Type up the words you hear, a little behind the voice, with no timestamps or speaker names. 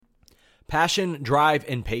Passion, drive,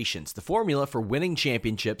 and patience. The formula for winning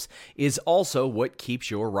championships is also what keeps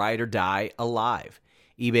your ride or die alive.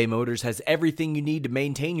 eBay Motors has everything you need to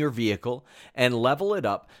maintain your vehicle and level it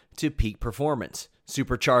up to peak performance.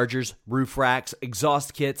 Superchargers, roof racks,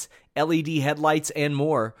 exhaust kits, LED headlights, and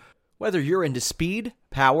more. Whether you're into speed,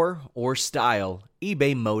 power, or style,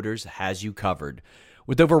 eBay Motors has you covered.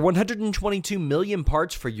 With over 122 million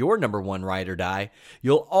parts for your number one ride or die,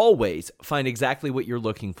 you'll always find exactly what you're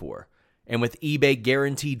looking for. And with eBay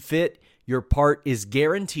Guaranteed Fit, your part is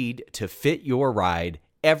guaranteed to fit your ride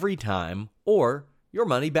every time or your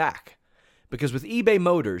money back. Because with eBay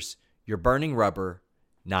Motors, you're burning rubber,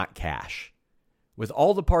 not cash. With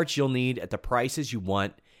all the parts you'll need at the prices you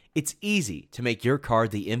want, it's easy to make your car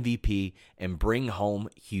the MVP and bring home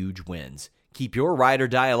huge wins. Keep your ride or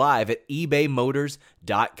die alive at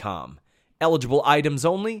ebaymotors.com. Eligible items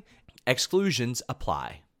only. Exclusions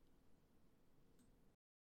apply.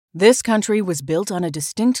 This country was built on a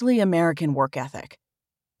distinctly American work ethic.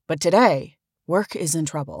 But today, work is in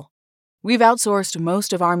trouble. We've outsourced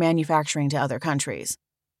most of our manufacturing to other countries.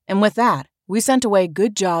 And with that, we sent away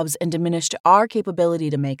good jobs and diminished our capability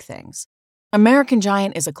to make things. American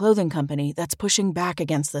Giant is a clothing company that's pushing back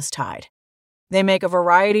against this tide. They make a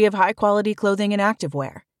variety of high-quality clothing and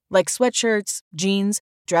activewear, like sweatshirts, jeans,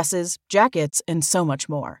 dresses, jackets, and so much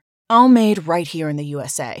more. All made right here in the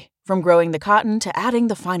USA, from growing the cotton to adding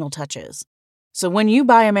the final touches. So when you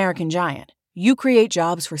buy American Giant, you create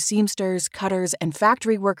jobs for seamsters, cutters, and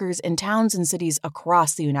factory workers in towns and cities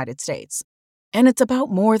across the United States. And it's about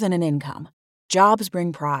more than an income. Jobs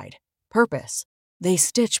bring pride, purpose. They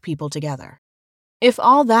stitch people together. If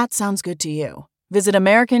all that sounds good to you, visit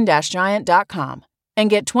American-Giant.com and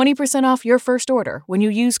get 20% off your first order when you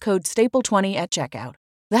use code STAPLE20 at checkout.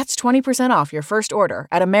 That's 20% off your first order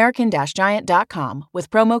at American-Giant.com with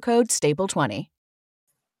promo code STAPLE20.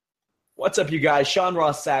 What's up, you guys? Sean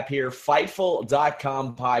Ross Sapp here,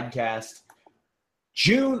 Fightful.com podcast.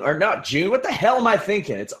 What the hell am I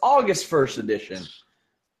thinking? It's August 1st edition.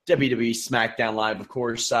 WWE SmackDown Live, of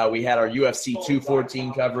course. We had our UFC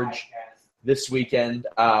 214 coverage this weekend.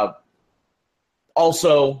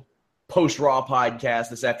 Also, post-Raw podcast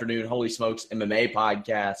this afternoon, Holy Smokes MMA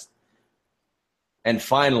podcast. And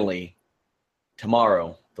finally,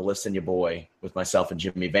 tomorrow, the Listen Ya Boy with myself and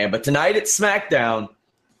Jimmy Van. But tonight it's SmackDown.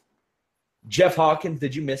 Jeff Hawkins,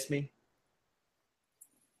 did you miss me?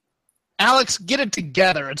 Alex, get it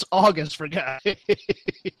together. It's August, for God's sake.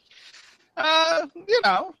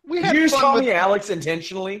 We had Did you just fun call with... me Alex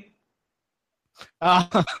intentionally?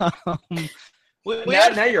 now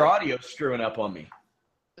Your audio's screwing up on me.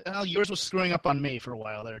 Well, yours was screwing up on me for a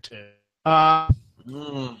while there, too.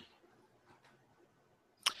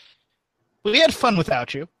 We had fun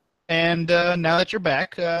without you, and now that you're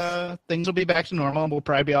back, things will be back to normal, and we'll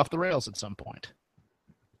probably be off the rails at some point.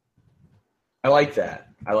 I like that.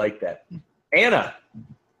 Anna,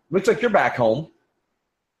 looks like you're back home.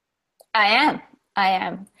 I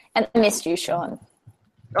am. And I missed you, Sean.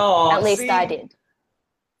 Oh, at least I did.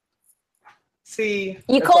 See?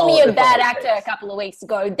 You called me a bad actor a couple of weeks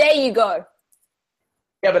ago. There you go.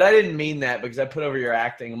 Yeah, but I didn't mean that because I put over your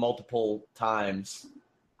acting multiple times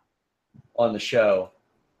on the show.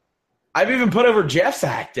 I've even put over Jeff's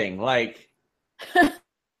acting,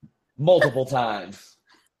 multiple times.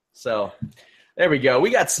 So, there we go. We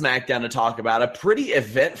got SmackDown to talk about. A pretty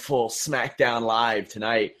eventful SmackDown Live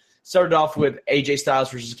tonight. Started off with AJ Styles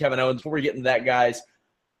versus Kevin Owens. Before we get into that, guys,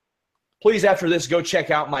 please, after this, go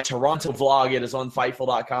check out my Toronto vlog. It is on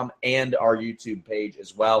Fightful.com and our YouTube page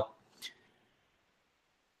as well.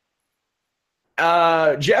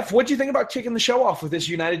 Jeff, what do you think about kicking the show off with this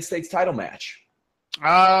United States title match?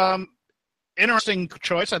 Interesting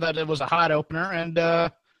choice. I thought it was a hot opener. And,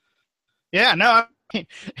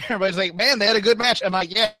 everybody's like, man, they had a good match. I'm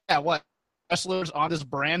like, yeah, what? Wrestlers on this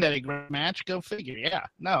brand had a great match? Go figure. Yeah,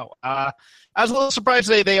 no. I was a little surprised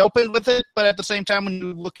they opened with it, but at the same time, when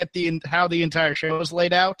you look at how the entire show is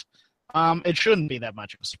laid out, it shouldn't be that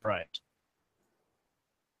much of a surprise.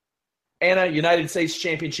 Anna, United States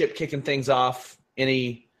Championship kicking things off.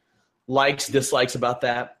 Any likes, dislikes about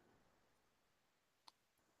that?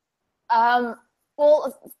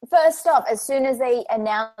 Well, first off, as soon as they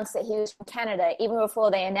announced that he was from Canada, even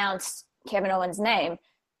before they announced Kevin Owens' name,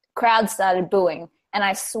 crowd started booing. And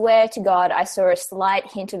I swear to God, I saw a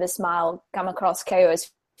slight hint of a smile come across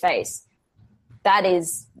KO's face.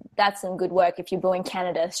 That's some good work if you're booing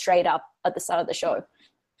Canada straight up at the start of the show.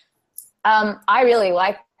 I really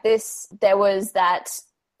like this. There was that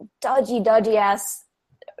dodgy ass.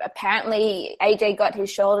 Apparently, AJ got his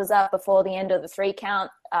shoulders up before the end of the 3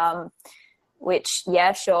 count, which,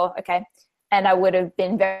 yeah, sure, okay. And I would have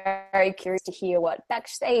been very, very curious to hear what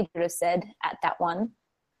backstage would have said at that one.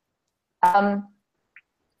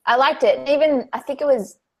 I liked it. Even, I think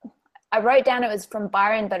I wrote down it was from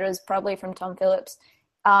Byron, but it was probably from Tom Phillips.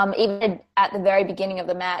 Even at the very beginning of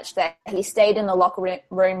the match, that he stayed in the locker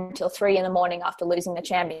room until 3 a.m. after losing the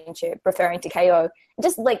championship, referring to KO.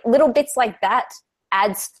 Just like little bits like that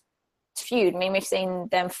adds feud. I mean, we've seen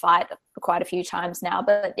them fight for quite a few times now,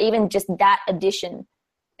 but even just that addition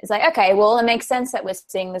is like, okay, well, it makes sense that we're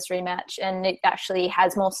seeing this rematch, and it actually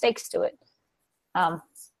has more stakes to it. I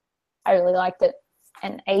really liked it.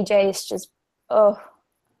 And AJ is just,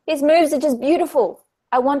 his moves are just beautiful.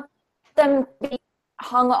 I want them to be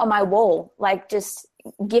hung on my wall, like just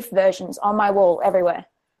GIF versions on my wall everywhere.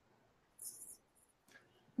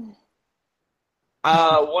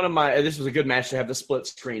 This was a good match to have the split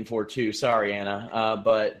screen for too. Sorry, Anna,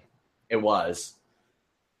 but it was.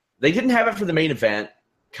 They didn't have it for the main event.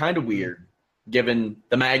 Kind of weird, given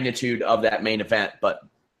the magnitude of that main event. But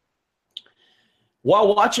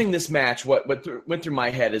while watching this match, what went through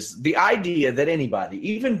my head is the idea that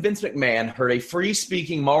anybody, even Vince McMahon, heard a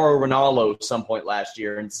free-speaking Mauro Ranallo at some point last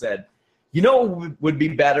year and said, you know what would be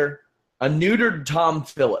better? A neutered Tom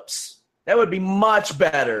Phillips. That would be much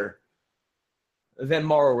better than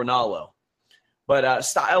Mauro Ranallo. But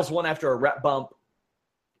Styles won after a rep bump.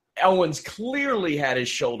 Owens clearly had his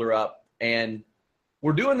shoulder up, and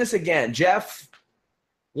we're doing this again. Jeff,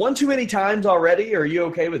 one too many times already, or are you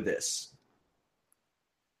okay with this?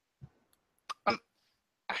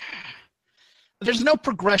 There's no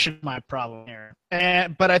progression, my problem here.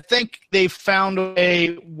 But I think they found a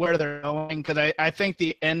way where they're going, because I think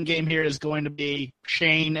the end game here is going to be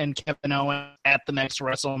Shane and Kevin Owens at the next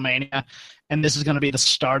WrestleMania, and this is going to be the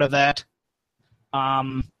start of that.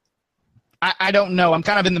 I don't know. I'm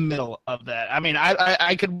kind of in the middle of that. I mean,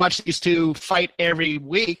 I could watch these two fight every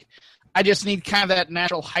week. I just need kind of that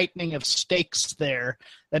natural heightening of stakes there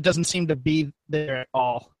that doesn't seem to be there at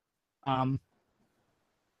all.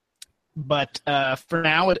 But for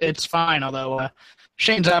now, it's fine, although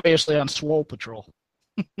Shane's obviously on Swole Patrol.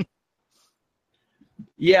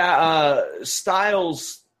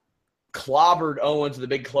 Styles clobbered Owens with a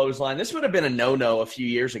big clothesline. This would have been a no-no a few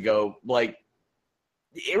years ago. Like,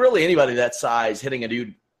 really anybody that size hitting a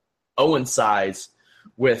dude Owens' size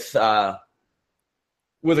with a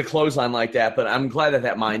clothesline like that, but I'm glad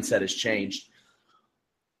that mindset has changed.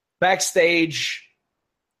 Backstage,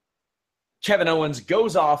 Kevin Owens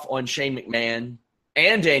goes off on Shane McMahon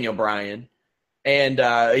and Daniel Bryan, and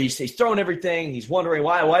he's throwing everything. He's wondering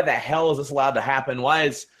why the hell is this allowed to happen? Why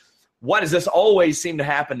does this always seem to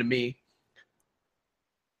happen to me?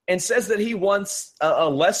 And says that he wants a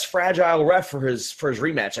less fragile ref for his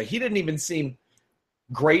rematch. Like, he didn't even seem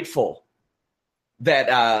grateful that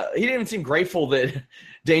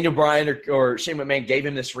Daniel Bryan or Shane McMahon gave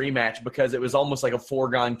him this rematch, because it was almost like a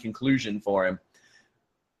foregone conclusion for him.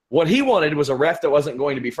 What he wanted was a ref that wasn't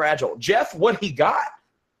going to be fragile. Jeff, what he got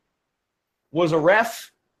was a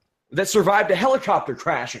ref that survived a helicopter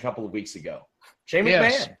crash a couple of weeks ago. Shane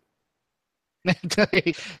McMahon.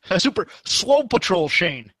 A super Swole Patrol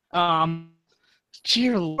Shane.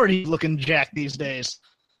 Dear Lord, he's looking jacked these days.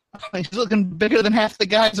 He's looking bigger than half the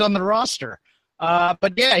guys on the roster.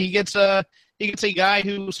 But yeah, he gets a guy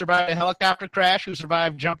who survived a helicopter crash, who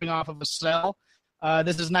survived jumping off of a cell.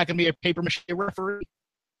 This is not going to be a paper-mache referee.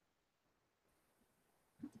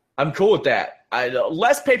 I'm cool with that.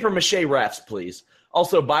 Less paper-mache refs, please.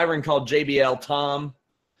 Also, Byron called JBL Tom,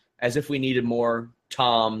 as if we needed more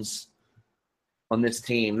Toms on this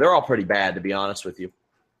team. They're all pretty bad, to be honest with you.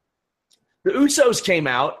 The Usos came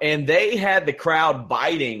out, and they had the crowd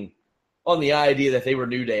biting on the idea that they were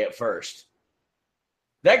New Day at first.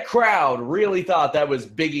 That crowd really thought that was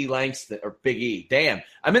Big E Langston, or Big E. Damn,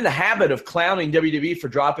 I'm in the habit of clowning WWE for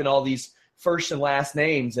dropping all these first and last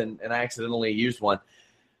names, and I accidentally used one.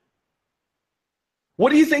 What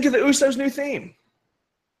do you think of the Usos' new theme?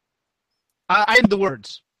 I had the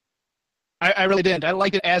words. I really didn't. I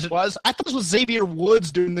liked it as it was. I thought this was Xavier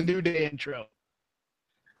Woods doing the New Day intro.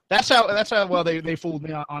 That's how well they fooled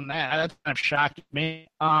me on that. That kind of shocked me.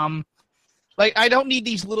 Like, I don't need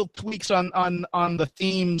these little tweaks on the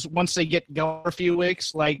themes once they get going for a few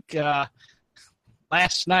weeks. Like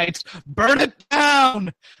last night's "Burn It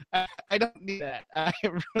Down." I don't need that. I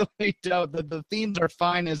really don't. The themes are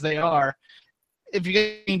fine as they are. If you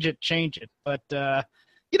change it. But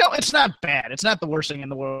it's not bad. It's not the worst thing in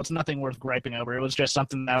the world. It's nothing worth griping over. It was just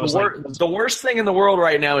something that was the worst thing in the world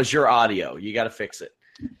right now is your audio. You got to fix it.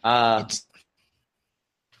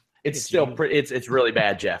 It's still pretty. It's really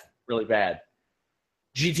bad, Jeff. Really bad.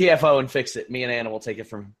 GTFO and fix it. Me and Anna will take it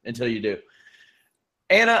from until you do.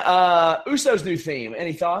 Anna, Uso's new theme.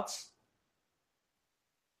 Any thoughts?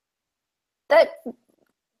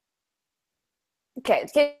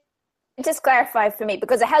 Okay, just clarify for me,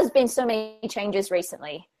 because there has been so many changes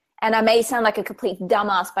recently, and I may sound like a complete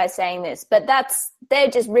dumbass by saying this, but they're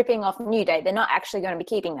just ripping off New Day. They're not actually going to be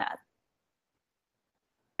keeping that.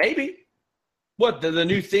 Maybe. What, the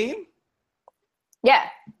new theme? Yeah.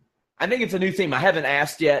 I think it's a new theme. I haven't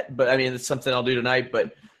asked yet, but I mean, it's something I'll do tonight,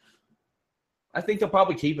 but I think they'll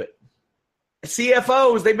probably keep it.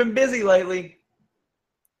 CFOs, they've been busy lately.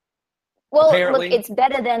 Well, apparently. Look, it's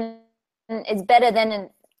better than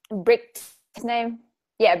Brick, his name?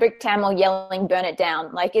 Yeah, Brick Tamil yelling, burn it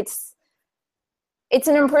down. Like, it's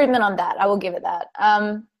an improvement on that. I will give it that.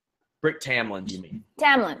 Brick Tamlin, you mean?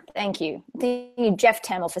 Tamlin, thank you. The Jeff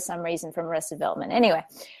Tamil for some reason from Arrested Development. Anyway,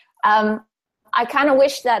 I kind of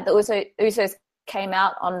wish that the Usos came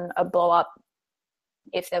out on a blow-up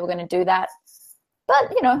if they were going to do that.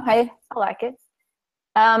 But, hey, I like it.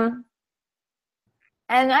 And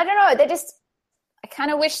I don't know, I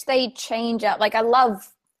kind of wish they change up. Like, I love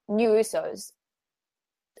new Usos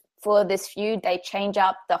for this feud. They change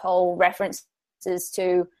up the whole references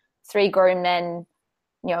to three grown men,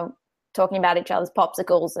 talking about each other's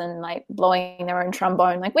popsicles and, like, blowing their own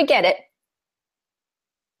trombone. Like, we get it.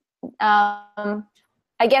 I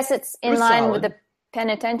guess it's in line with the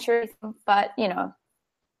penitentiary thing, but, it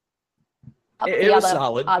was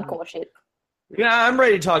solid. Hardcore shit. Yeah, I'm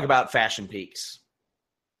ready to talk about Fashion Peaks.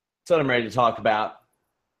 That's what I'm ready to talk about.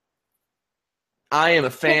 I am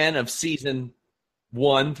a fan of season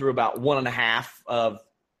 1 through about 1.5 of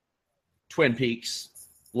Twin Peaks.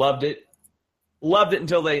 Loved it. Loved it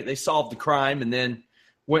until they solved the crime and then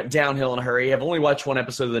went downhill in a hurry. I've only watched one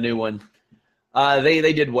episode of the new one.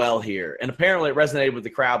 They did well here. And apparently it resonated with the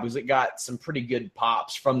crowd because it got some pretty good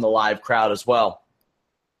pops from the live crowd as well.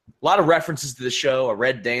 A lot of references to the show, a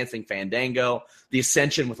red dancing fandango, the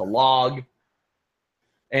ascension with a log.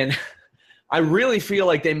 And I really feel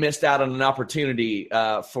like they missed out on an opportunity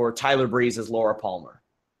for Tyler Breeze as Laura Palmer.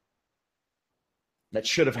 That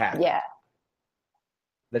should have happened. Yeah.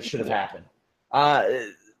 That should have happened.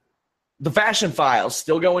 The Fashion Files,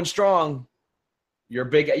 still going strong. You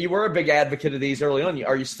were a big advocate of these early on.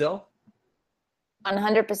 Are you still?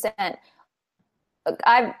 100%. Look,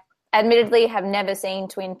 I admittedly have never seen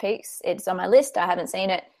Twin Peaks. It's on my list. I haven't seen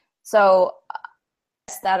it. So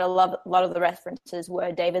that a lot of the references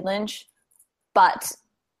were David Lynch. But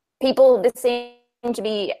this seemed to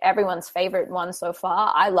be everyone's favorite one so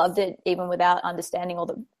far. I loved it even without understanding all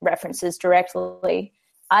the references directly.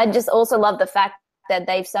 I just also love the fact that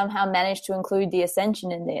they've somehow managed to include the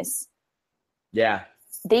Ascension in this. Yeah.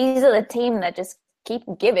 These are the team that just keep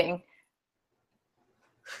giving.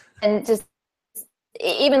 And just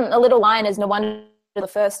even a little line is no wonder the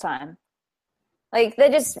first time. Like, they're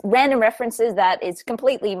just random references that is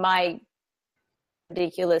completely my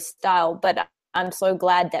ridiculous style, but I'm so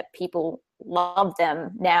glad that people love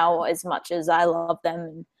them now as much as I love them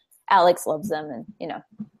and Alex loves them, and,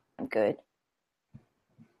 I'm good.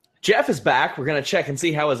 Jeff is back. We're going to check and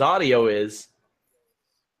see how his audio is.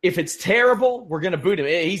 If it's terrible, we're going to boot him.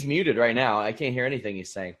 He's muted right now. I can't hear anything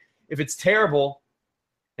he's saying. If it's terrible,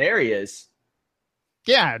 there he is.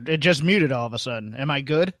 Yeah, it just muted all of a sudden. Am I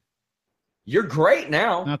good? You're great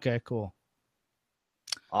now. Okay, cool.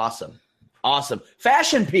 Awesome.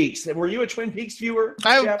 Fashion Peaks. Were you a Twin Peaks viewer,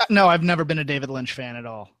 Jeff? No, I've never been a David Lynch fan at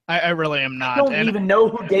all. I really am not. I don't even know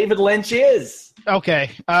who David Lynch is. Okay.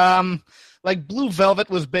 Like Blue Velvet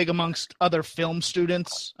was big amongst other film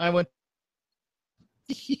students. I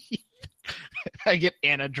get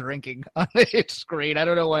Anna drinking on the screen. I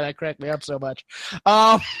don't know why that cracked me up so much.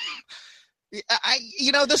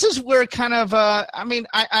 This is where kind of,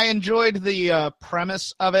 I enjoyed the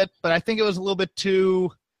premise of it, but I think it was a little bit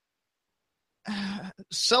too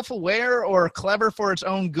self-aware or clever for its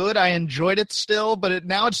own good. I enjoyed it still, but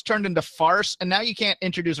now it's turned into farce, and now you can't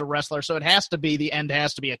introduce a wrestler, so the end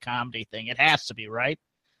has to be a comedy thing. It has to be, right?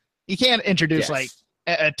 You can't introduce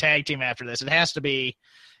a tag team after this. It has to be,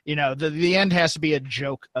 the end has to be a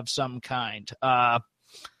joke of some kind.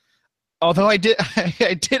 Although I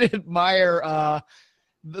did admire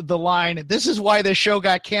the line, "This is why this show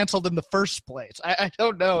got canceled in the first place." I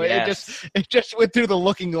don't know. Yes. It just went through the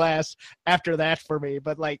looking glass after that for me.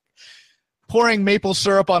 But like pouring maple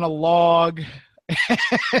syrup on a log and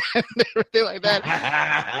everything like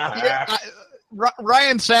that.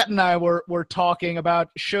 Ryan Satt and I were talking about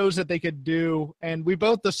shows that they could do, and we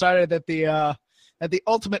both decided that the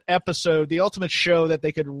ultimate episode, the ultimate show that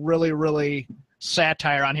they could really, really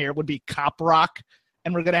satire on here would be Cop Rock.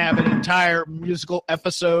 And we're going to have an entire musical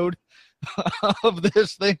episode of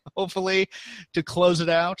this thing, hopefully, to close it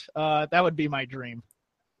out. That would be my dream.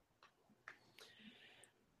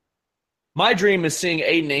 My dream is seeing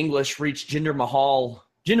Aiden English reach Jinder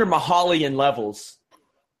Mahalian levels,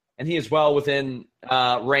 and he is well within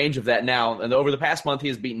range of that now. And over the past month, he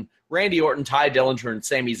has beaten Randy Orton, Ty Dillinger, and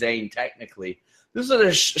Sami Zayn, technically. This is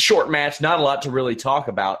a short match, not a lot to really talk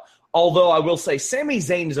about, although I will say Sami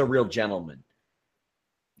Zayn is a real gentleman.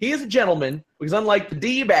 He is a gentleman because unlike the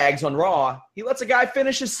D-bags on Raw, he lets a guy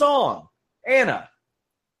finish his song. Anna.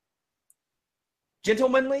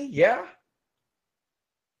 Gentlemanly, yeah?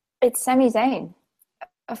 It's Sami Zayn,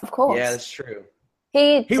 of course. Yeah, that's true.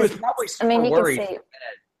 He was probably super you worried can see,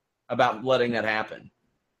 about letting that happen.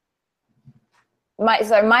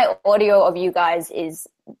 My audio of you guys is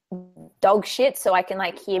dog shit, so I can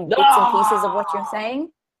hear bits and pieces of what you're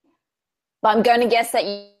saying. But I'm going to guess that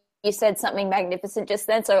you said something magnificent just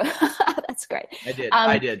then, so that's great.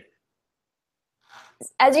 I did.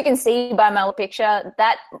 As you can see by my picture,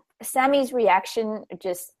 that Sammy's reaction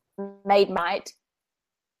just made might.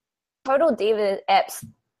 Total Diva Epps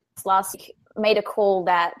last week made a call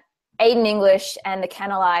that Aiden English and the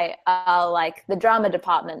Canalai are the drama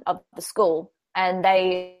department of the school, and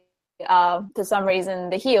they are, for some reason,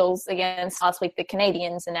 the heels against last week the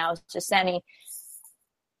Canadians, and now it's just Sammy.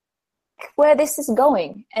 Where this is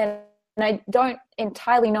going, and I don't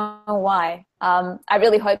entirely know why. I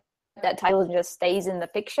really hope that title just stays in the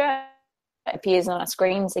picture, appears on our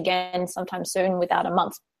screens again sometime soon without a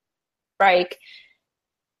month's break.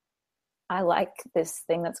 I like this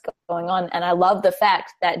thing that's going on, and I love the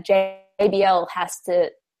fact that JBL has to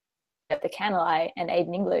get the Canalai and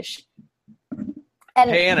Aiden English. And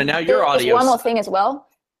hey Anna, now your audio. One more thing as well.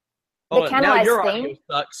 The now your audio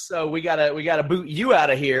sucks, so we gotta boot you out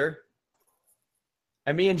of here.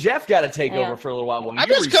 And me and Jeff got to take over for a little while you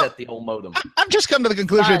reset the old modem. I've just come to the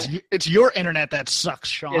conclusion it's your internet that sucks,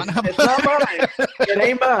 Sean. It's not mine. It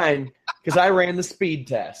ain't mine because I ran the speed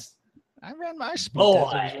test. I ran my speed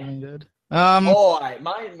test. It was really good.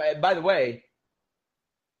 Mine, by the way,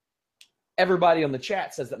 everybody on the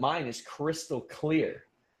chat says that mine is crystal clear.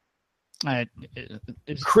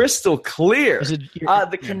 Crystal clear.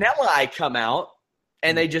 The Canelli come out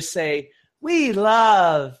and they just say, "We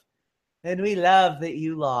love that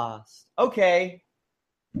you lost." Okay.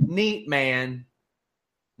 Neat, man.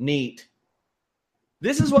 Neat.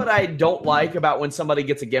 This is what I don't like about when somebody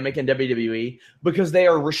gets a gimmick in WWE, because they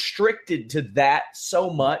are restricted to that so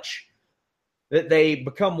much that they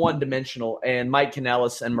become one-dimensional, and Mike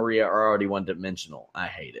Kanellis and Maria are already one-dimensional. I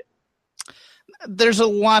hate it. There's a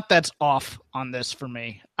lot that's off on this for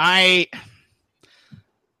me. I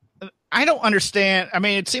don't understand. I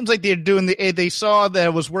mean, it seems like they're doing they saw that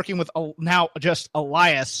it was working with now just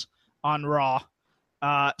Elias on Raw.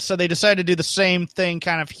 So they decided to do the same thing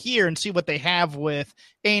kind of here and see what they have with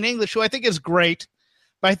Aiden English, who I think is great.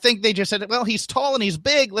 But I think they just said, well, he's tall and he's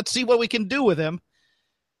big. Let's see what we can do with him.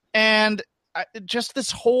 And just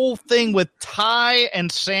this whole thing with Ty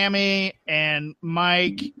and Sammy and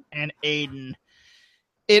Mike and Aiden,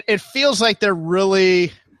 it feels like they're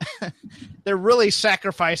really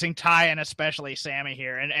sacrificing Ty and especially Sammy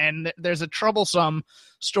here. And there's a troublesome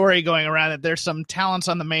story going around that there's some talents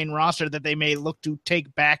on the main roster that they may look to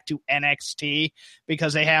take back to NXT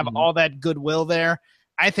because they have all that goodwill there.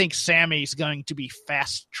 I think Sammy's going to be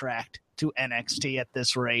fast-tracked to NXT at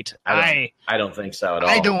this rate. I don't think so at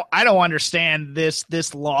all. I don't understand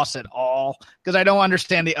this loss at all because I don't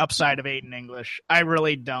understand the upside of Aiden English. I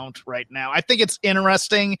really don't right now. I think it's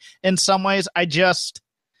interesting in some ways. I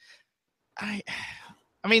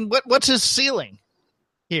mean, what's his ceiling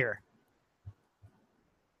here?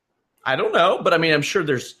 I don't know, but I mean, I'm sure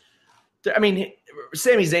Sami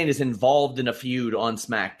Zayn is involved in a feud on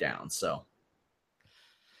SmackDown, so.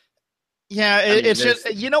 Yeah, it's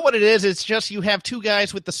just, you know what it is? It's just you have two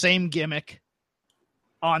guys with the same gimmick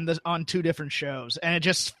on two different shows, and it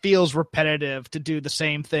just feels repetitive to do the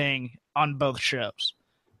same thing on both shows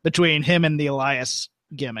between him and the Elias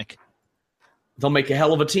gimmick. They'll make a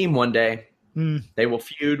hell of a team one day. They will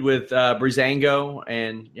feud with Breezango,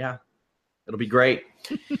 and yeah, it'll be great.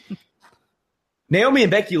 Naomi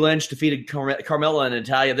and Becky Lynch defeated Carmella and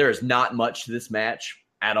Natalya. There is not much to this match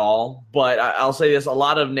at all, but I'll say this. A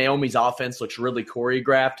lot of Naomi's offense looks really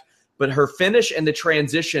choreographed, but her finish and the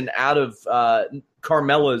transition out of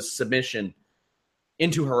Carmella's submission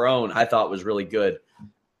into her own, I thought was really good.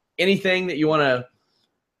 Anything that you want to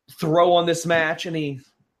throw on this match?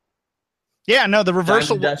 Yeah, no, the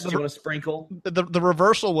reversal. Dust you want to sprinkle? The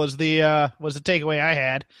reversal was the takeaway I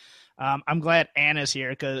had. I'm glad Anna's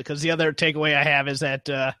here because the other takeaway I have is that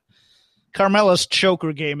Carmella's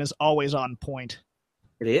choker game is always on point.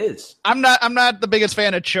 It is. I'm not the biggest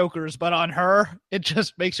fan of chokers, but on her, it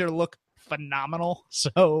just makes her look phenomenal.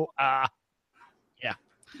 So, yeah.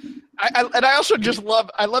 I also just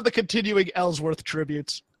love the continuing Ellsworth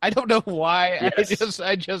tributes. I don't know why. Yes.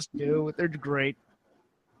 I just do. They're great.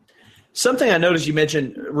 Something I noticed, you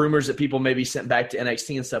mentioned rumors that people may be sent back to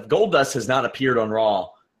NXT and stuff. Goldust has not appeared on Raw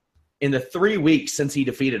in the 3 weeks since he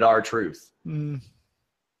defeated R-Truth.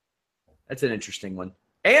 That's an interesting one.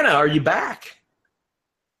 Anna, are you back?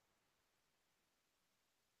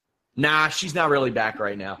 Nah, she's not really back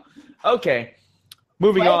right now. Okay.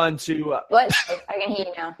 Moving on to... What? I can hear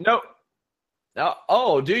you now. No.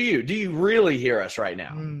 Oh, do you? Do you really hear us right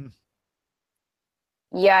now?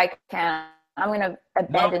 Yeah, I can. I'm going to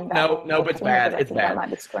abandon that. No, it's bad. It's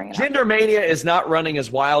bad. Gender Mania is not running as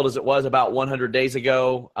wild as it was about 100 days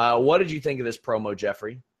ago. What did you think of this promo,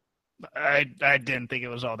 Jeffrey? I didn't think it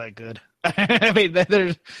was all that good. I mean,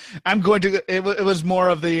 it was more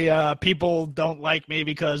of the people don't like me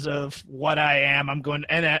because of what I am.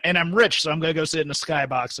 And I'm rich, so I'm going to go sit in a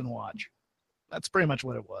skybox and watch. That's pretty much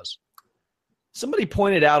what it was. Somebody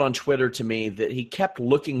pointed out on Twitter to me that he kept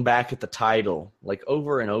looking back at the title like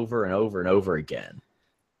over and over and over and over again.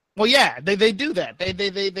 Well, yeah, they do that.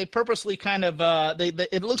 They purposely kind of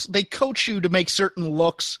they coach you to make certain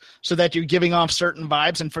looks so that you're giving off certain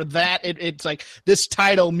vibes, and for that it's like this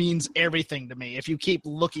title means everything to me if you keep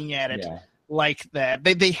looking at it like that.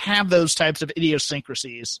 They have those types of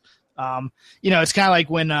idiosyncrasies. It's kind of like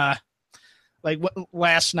when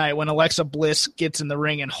last night when Alexa Bliss gets in the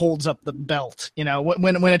ring and holds up the belt.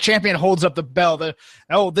 When a champion holds up the belt,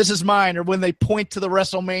 this is mine, or when they point to the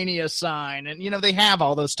WrestleMania sign, and they have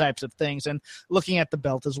all those types of things, and looking at the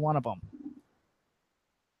belt is one of them.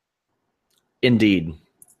 Indeed.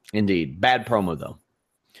 Bad promo though.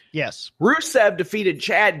 Yes. Rusev defeated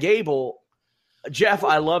Chad Gable. Jeff,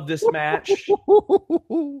 I love this match.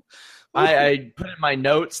 I put in my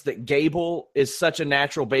notes that Gable is such a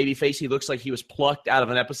natural babyface. He looks like he was plucked out of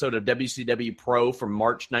an episode of WCW Pro from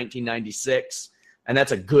March 1996, and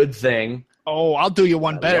that's a good thing. Oh, I'll do you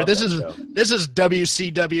one better. This is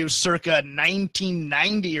WCW circa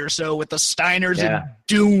 1990 or so with the Steiners and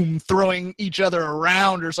Doom throwing each other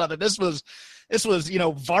around or something. This was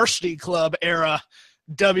Varsity Club era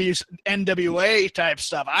NWA type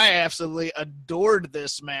stuff. I absolutely adored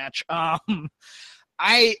this match.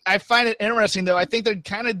 I find it interesting, though. I think they're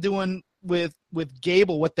kind of doing with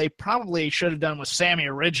Gable what they probably should have done with Sammy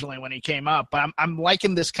originally when he came up. But I'm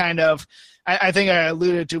liking this kind of – I think I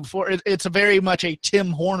alluded to before. It's a very much a Tim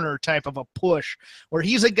Horner type of a push where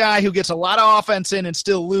he's a guy who gets a lot of offense in and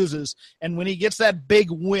still loses. And when he gets that big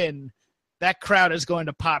win, that crowd is going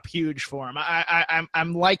to pop huge for him.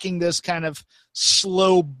 I'm liking this kind of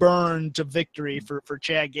slow burn to victory for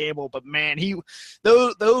Chad Gable, but man,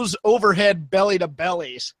 those overhead belly to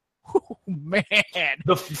bellies, man.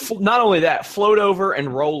 Not only that, float over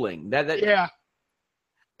and rolling.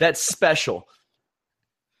 That's special.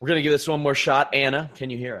 We're gonna give this one more shot. Anna, can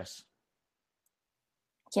you hear us?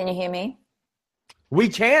 Can you hear me? We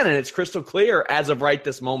can, and it's crystal clear as of right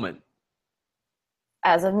this moment.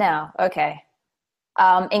 As of now, okay.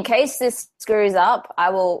 In case this screws up, I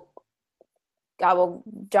will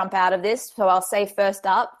jump out of this. So I'll say first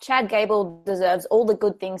up, Chad Gable deserves all the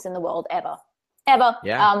good things in the world ever.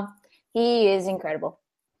 Yeah. He is incredible.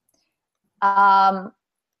 What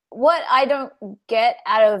I don't get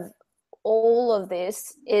out of all of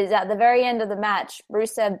this is at the very end of the match,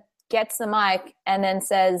 Rusev gets the mic and then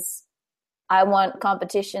says, "I want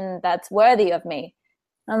competition that's worthy of me."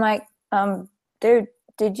 I'm like, dude,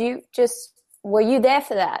 were you there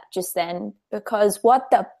for that just then? Because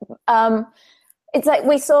it's like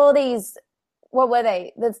we saw these, what were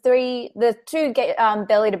they? The two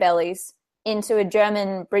belly to bellies into a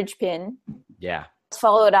German bridge pin. Yeah.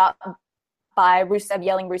 Followed up by Rusev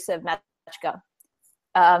yelling, "Rusev Machka."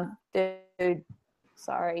 Dude,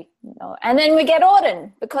 sorry. No. And then we get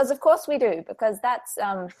Orton, because of course we do, because that's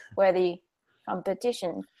worthy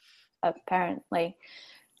competition, apparently.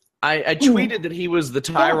 I tweeted that he was the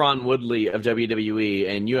Tyron Woodley of WWE,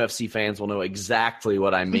 and UFC fans will know exactly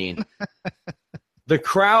what I mean. The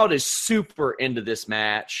crowd is super into this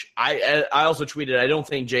match. I also tweeted I don't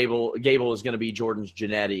think Gable is going to be Jordan's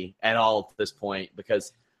Jannetty at all at this point,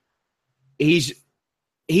 because he's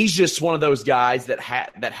just one of those guys that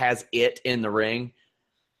has it in the ring,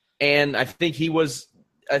 and I think he was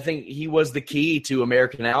the key to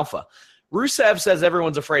American Alpha. Rusev says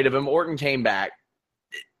everyone's afraid of him. Orton came back.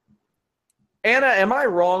 Anna, am I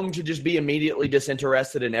wrong to just be immediately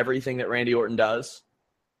disinterested in everything that Randy Orton does?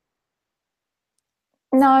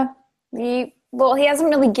 No, you Well, he hasn't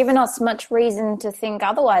really given us much reason to think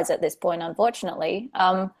otherwise at this point, unfortunately.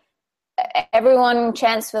 Everyone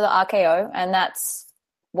chants for the RKO, and that's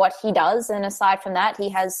what he does. And aside from that, he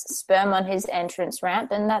has sperm on his entrance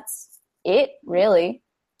ramp, and that's it, really.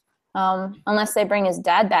 Unless they bring his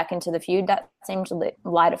dad back into the feud, that seems to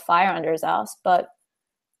light a fire under his ass. But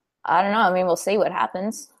I don't know. I mean, we'll see what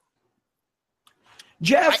happens.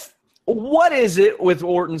 Jeff, what is it with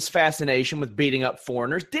Orton's fascination with beating up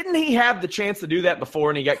foreigners? Didn't he have the chance to do that before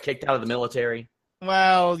and he got kicked out of the military?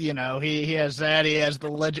 Well, he has that. He has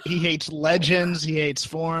he hates legends. He hates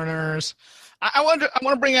foreigners. I want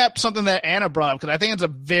to bring up something that Anna brought up because I think it's a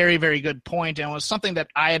very, very good point, and it was something that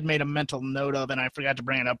I had made a mental note of, and I forgot to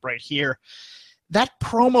bring it up right here. That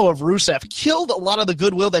promo of Rusev killed a lot of the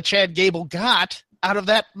goodwill that Chad Gable got out of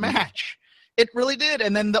that match. It really did.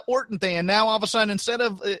 And then the Orton thing, and now all of a sudden,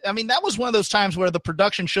 that was one of those times where the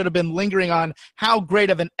production should have been lingering on how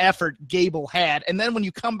great of an effort Gable had. And then when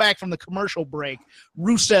you come back from the commercial break,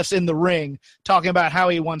 Rusev's in the ring talking about how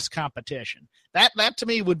he wants competition. That to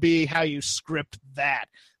me would be how you script that.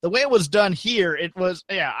 The way it was done here, it was,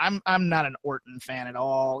 I'm not an Orton fan at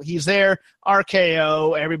all. He's there,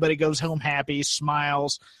 RKO, everybody goes home happy,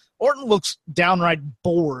 smiles. Orton looks downright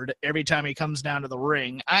bored every time he comes down to the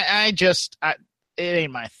ring. It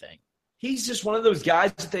ain't my thing. He's just one of those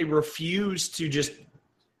guys that they refuse to just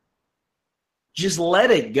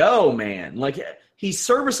let it go, man. Like, he's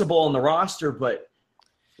serviceable on the roster, but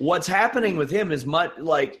what's happening with him is much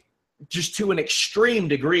like just to an extreme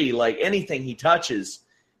degree. Like, anything he touches,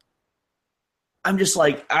 I'm just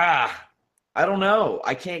like, I don't know.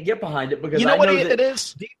 I can't get behind it because it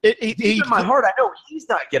is. Deep in my heart, I know he's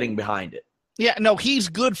not getting behind it. Yeah, no, he's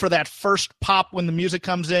good for that first pop when the music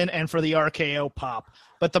comes in and for the RKO pop.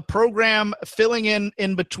 But the program filling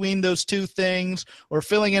in between those two things or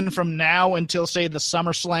filling in from now until, say, the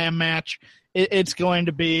SummerSlam match, it's going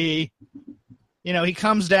to be, he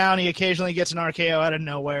comes down, he occasionally gets an RKO out of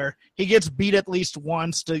nowhere. He gets beat at least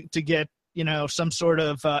once to get, some sort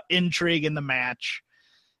of intrigue in the match.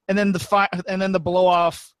 And then the blow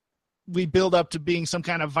off, we build up to being some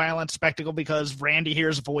kind of violent spectacle because Randy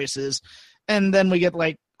hears voices, and then we get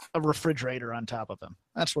like a refrigerator on top of him.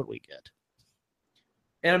 That's what we get.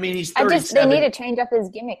 And I mean, he's 37. They need to change up his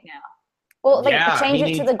gimmick now. Well, change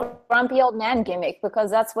it to the grumpy old man gimmick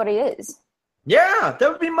because that's what he is. Yeah, that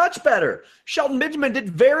would be much better. Shelton Benjamin did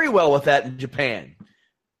very well with that in Japan.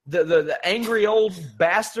 The angry old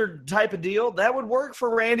bastard type of deal, that would work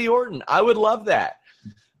for Randy Orton. I would love that.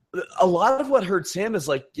 A lot of what hurts him is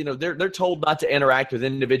like, they're told not to interact with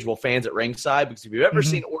individual fans at ringside because if you've ever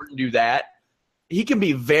seen Orton do that, he can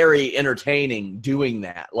be very entertaining doing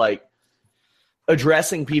that, like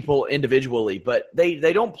addressing people individually, but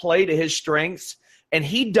they don't play to his strengths, and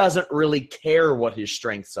he doesn't really care what his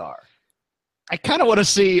strengths are. I kind of want to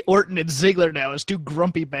see Orton and Ziggler now as two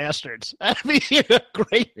grumpy bastards. That'd be a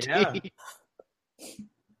great team.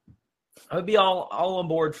 I would be all on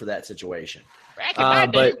board for that situation. Back in my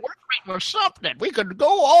day, work rate was something. We could go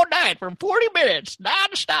all night for 40 minutes,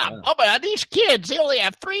 nonstop. Oh, but these kids, they only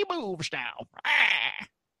have 3 moves now.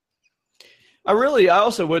 I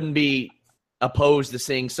also wouldn't be opposed to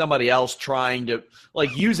seeing somebody else trying to,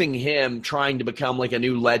 like, using him trying to become like a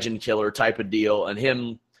new legend killer type of deal, and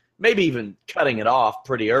him maybe even cutting it off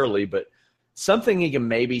pretty early, but something he can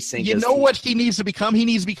maybe sink. You know what he needs to become? He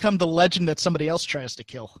needs to become the legend that somebody else tries to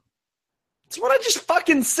kill. That's what I just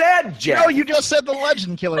fucking said, Jeff. No, you just said the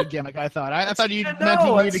legend killer gimmick, I thought. I thought you meant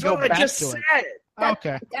he needed to go back to it.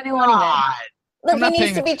 Okay. Look, he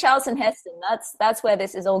needs to be Charlton Heston. That's where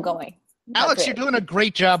this is all going. Alex, you're doing a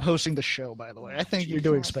great job hosting the show, by the way. I think you're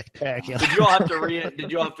doing spectacular. Did you all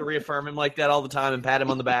have to reaffirm him like that all the time and pat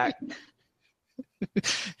him on the back?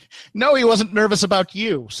 No, he wasn't nervous about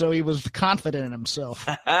you, so he was confident in himself.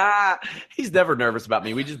 He's never nervous about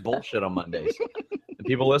me. We just bullshit on Mondays. And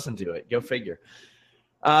people listen to it. Go figure.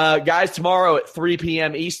 Guys, tomorrow at 3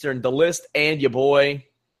 p.m. Eastern, The List and your boy.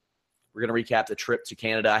 We're going to recap the trip to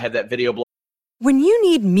Canada. I have that video blog. When you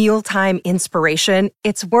need mealtime inspiration,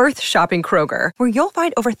 it's worth shopping Kroger, where you'll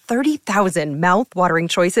find over 30,000 mouth-watering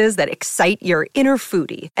choices that excite your inner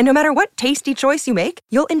foodie. And no matter what tasty choice you make,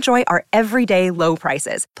 you'll enjoy our everyday low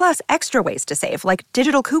prices, plus extra ways to save, like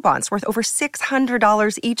digital coupons worth over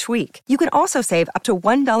 $600 each week. You can also save up to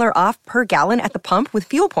 $1 off per gallon at the pump with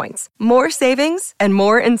fuel points. More savings and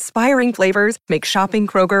more inspiring flavors make shopping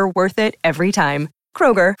Kroger worth it every time.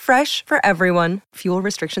 Kroger, fresh for everyone. Fuel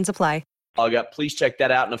restrictions apply. Up. Please check that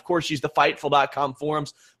out. And, of course, use the Fightful.com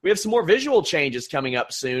forums. We have some more visual changes coming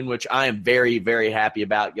up soon, which I am very, very happy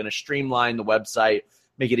about. Going to streamline the website,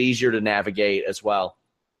 make it easier to navigate as well.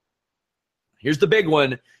 Here's the big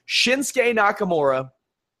one. Shinsuke Nakamura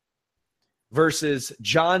versus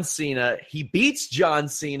John Cena. He beats John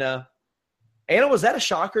Cena. Anna, was that a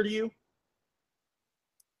shocker to you?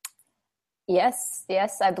 Yes,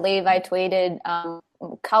 I believe I tweeted,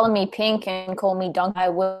 color me pink and call me donkey.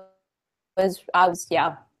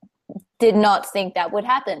 Did not think that would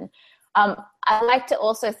happen. I like to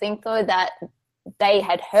also think, though, that they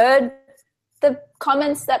had heard the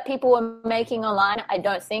comments that people were making online. I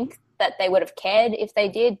don't think that they would have cared if they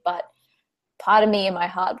did, but part of me in my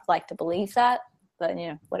heart would like to believe that. But,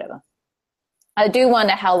 whatever. I do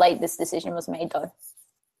wonder how late this decision was made, though.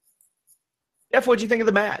 Jeff, what do you think of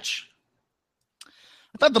the match?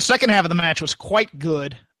 I thought the second half of the match was quite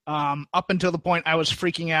good, up until the point I was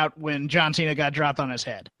freaking out when John Cena got dropped on his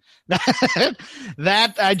head.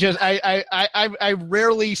 That I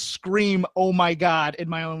rarely scream "Oh my God" in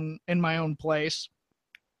my own place,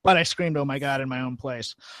 but I screamed "Oh my God" in my own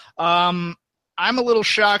place. I'm a little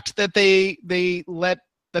shocked that they're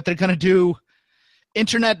going to do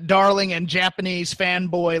internet darling and Japanese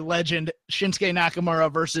fanboy legend Shinsuke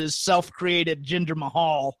Nakamura versus self-created Jinder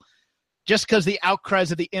Mahal, just because the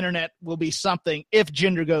outcries of the internet will be something if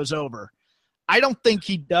Jinder goes over. I don't think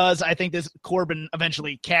he does. I think this Corbin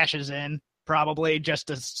eventually cashes in, probably just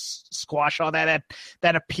to squash all that.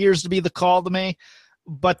 That appears to be the call to me.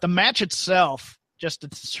 But the match itself, just to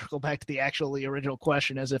circle back to the original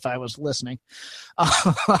question as if I was listening,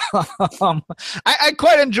 I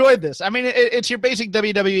quite enjoyed this. I mean, it's your basic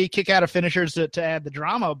WWE kick out of finishers to add the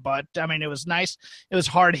drama, but I mean, it was nice. It was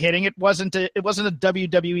hard hitting. It wasn't a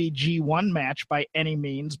WWE G1 match by any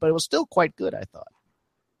means, but it was still quite good, I thought.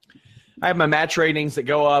 I have my match ratings that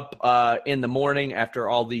go up in the morning after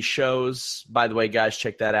all these shows. By the way, guys,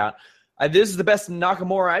 check that out. This is the best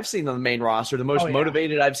Nakamura I've seen on the main roster, the most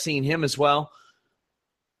motivated I've seen him as well.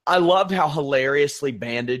 I loved how hilariously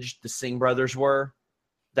bandaged the Singh brothers were.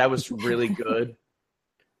 That was really good.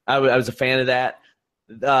 I was a fan of that.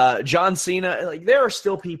 John Cena, there are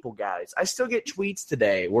still people, guys. I still get tweets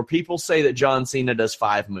today where people say that John Cena does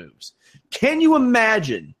 5 moves. Can you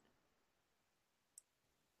imagine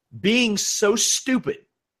being so stupid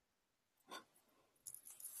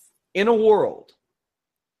in a world?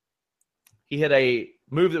 He had a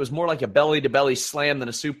move that was more like a belly-to-belly slam than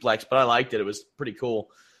a suplex, but I liked it. It was pretty cool.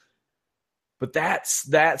 But that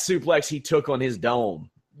suplex he took on his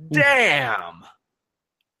dome. Damn!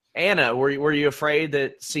 Anna, were you afraid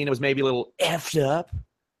that Cena was maybe a little effed up?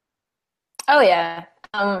 Oh, yeah.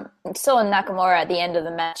 Saw Nakamura at the end of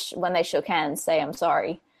the match when they shook hands say, "I'm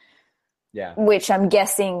sorry." Yeah. Which I'm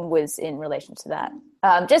guessing was in relation to that.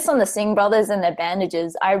 Just on the Singh brothers and their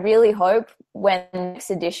bandages, I really hope when the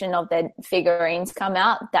next edition of their figurines come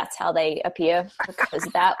out, that's how they appear, because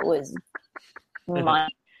that was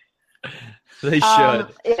money. They should.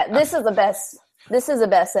 This is the best. This is the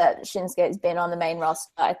best that Shinsuke's been on the main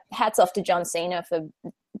roster. Hats off to John Cena for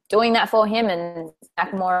doing that for him, and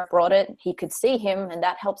Nakamura brought it. He could see him, and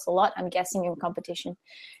that helps a lot, I'm guessing, in competition.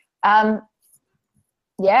 Now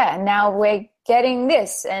we're getting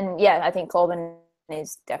this. And, I think Corbin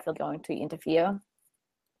is definitely going to interfere.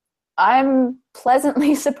 I'm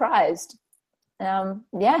pleasantly surprised.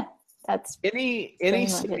 That's any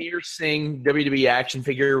Samir Singh WWE action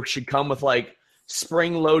figure should come with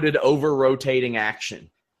spring-loaded over-rotating action,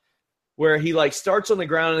 where he starts on the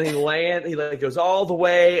ground and he goes all the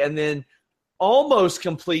way and then almost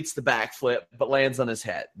completes the backflip but lands on his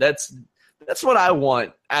head. That's what I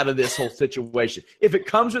want out of this whole situation. If it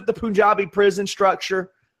comes with the Punjabi prison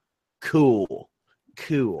structure, cool.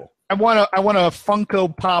 I want a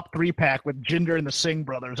Funko Pop 3-pack with Jinder and the Singh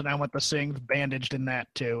brothers, and I want the Singhs bandaged in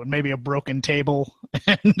that too, and maybe a broken table.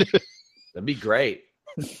 That'd be great.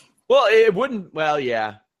 Well, it wouldn't. Well,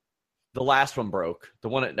 yeah, the last one broke. The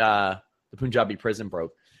one at the Punjabi prison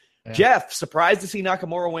broke. Yeah. Jeff, surprised to see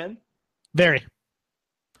Nakamura win? Very.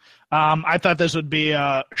 I thought this would be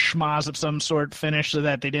a schmoz of some sort finish so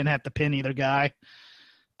that they didn't have to pin either guy.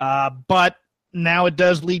 But now it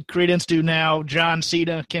does lead credence to now John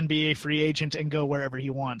Cena can be a free agent and go wherever he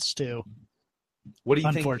wants to. What do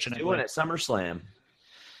you think he's doing at SummerSlam?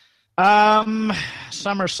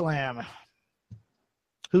 SummerSlam.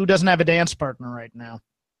 Who doesn't have a dance partner right now?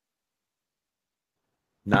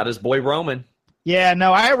 Not his boy Roman. Yeah,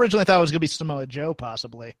 no, I originally thought it was going to be Samoa Joe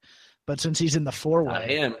possibly. But since he's in the 4-way. Not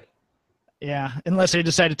him. Yeah, unless they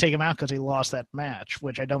decide to take him out because he lost that match,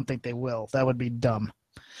 which I don't think they will. That would be dumb.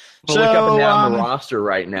 Well, look up and down the roster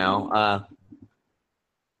right now.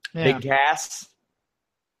 Big Cass?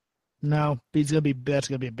 No, that's gonna be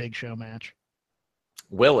a big show match.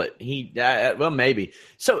 Will it? Well, maybe.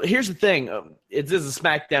 So here's the thing. This is a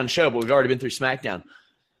SmackDown show, but we've already been through SmackDown.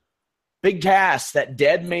 Big Cass, that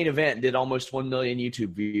dead main event did almost 1 million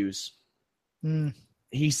YouTube views.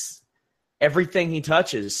 Everything he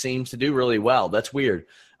touches seems to do really well. That's weird.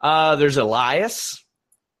 There's Elias.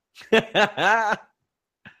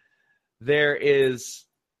 There is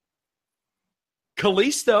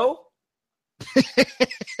Kalisto.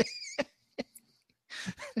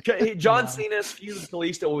 John Cena's feud with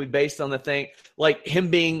Kalisto will be based on the thing, like him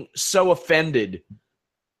being so offended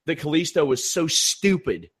that Kalisto was so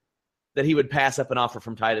stupid that he would pass up an offer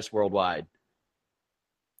from Titus Worldwide.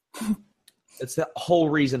 It's the whole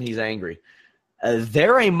reason he's angry.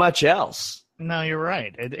 There ain't much else. No, you're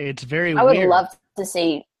right. It's very I weird. would love to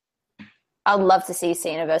see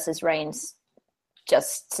Cena versus Reigns,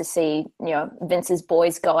 just to see, Vince's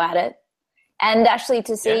boys go at it. And actually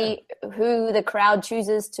to see who the crowd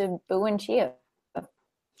chooses to boo and cheer.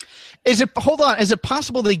 Hold on. Is it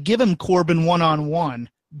possible they give him Corbin one-on-one,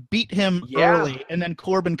 beat him early, and then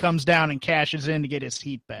Corbin comes down and cashes in to get his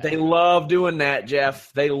heat back? They love doing that,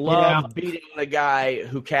 Jeff. They love beating the guy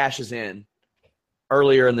who cashes in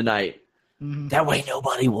earlier in the night. Mm-hmm. That way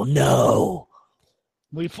nobody will know.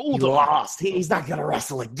 We fooled him. He lost. He's not going to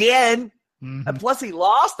wrestle again. Mm-hmm. And plus he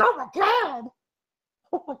lost. Oh, my God.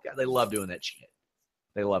 Oh my God, they love doing that shit.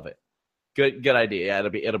 They love it. Good idea. Yeah,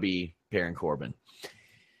 it'll be Baron Corbin.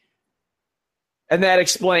 And that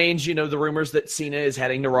explains, the rumors that Cena is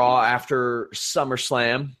heading to Raw after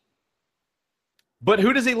SummerSlam. But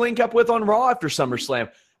who does he link up with on Raw after SummerSlam?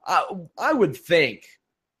 I would think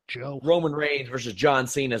Roman Reigns versus John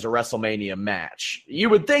Cena is a WrestleMania match. You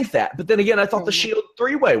would think that. But then again, I thought the Shield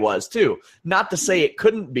three-way was too. Not to say it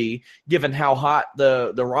couldn't be, given how hot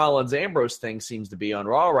the Rollins-Ambrose thing seems to be on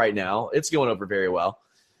Raw right now. It's going over very well.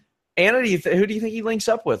 Anna, who do you think he links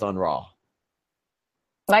up with on Raw?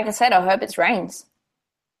 Like I said, I hope it's Reigns.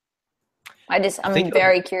 I'm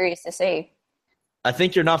very curious to see. I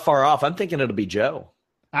think you're not far off. I'm thinking it'll be Joe.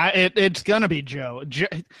 It's going to be Joe.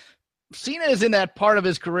 Cena is in that part of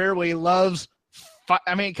his career where he loves,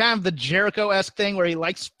 kind of the Jericho-esque thing where he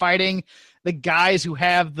likes fighting the guys who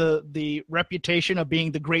have the reputation of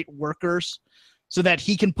being the great workers so that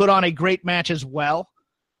he can put on a great match as well.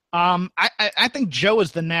 I think Joe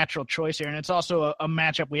is the natural choice here, and it's also a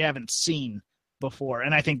matchup we haven't seen before,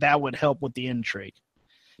 and I think that would help with the intrigue.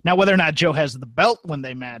 Now, whether or not Joe has the belt when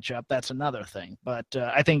they match up, that's another thing, but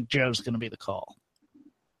I think Joe's going to be the call.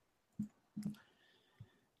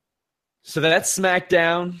 So that's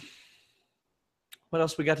SmackDown. What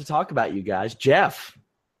else we got to talk about, you guys? Jeff.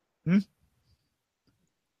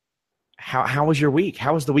 How was your week?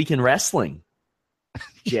 How was the week in wrestling,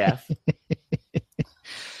 Jeff?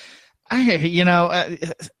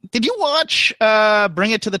 Did you watch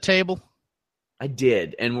Bring It to the Table? I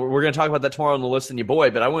did, and we're going to talk about that tomorrow on the Listen Your Boy,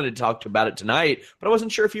 but I wanted to talk about it tonight, but I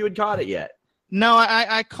wasn't sure if you had caught it yet. No,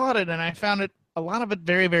 I caught it, and I found a lot of it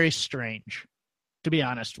very, very strange, to be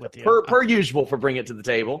honest with you. Per usual for Bring It to the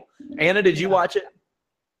Table. Anna, did you watch it?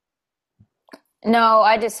 No,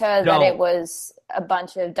 I just heard that it was a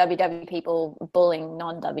bunch of WWE people bullying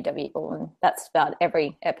non-WWE people, and that's about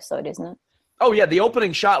every episode, isn't it? Oh, yeah, the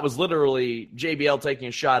opening shot was literally JBL taking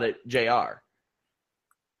a shot at JR.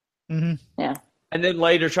 Mm-hmm. Yeah. And then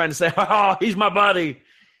later trying to say, oh, he's my buddy.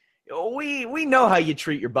 We know how you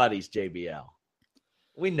treat your buddies, JBL.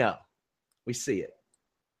 We know. We see it.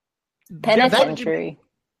 Penitentiary.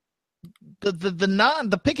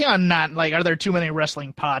 The picking on not like, are there too many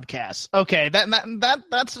wrestling podcasts? Okay,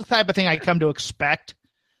 that's the type of thing I come to expect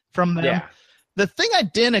from them. Yeah. The thing I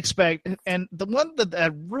didn't expect, and the one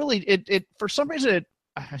that really it for some reason,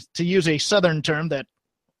 to use a Southern term that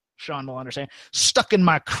Sean will understand, stuck in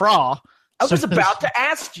my craw. I was about to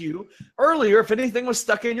ask you earlier if anything was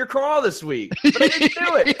stuck in your craw this week, but I didn't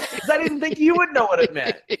do it because I didn't think you would know what it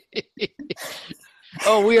meant.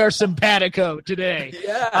 Oh, we are simpatico today.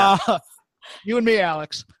 Yeah. You and me,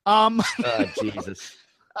 Alex. Oh, Jesus.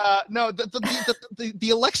 No, the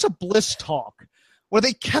Alexa Bliss talk where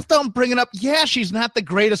they kept on bringing up, she's not the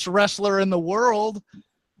greatest wrestler in the world,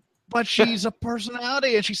 but she's a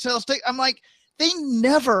personality and she sells tickets. I'm like,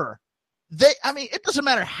 it doesn't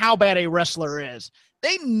matter how bad a wrestler is.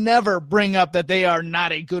 They never bring up that they are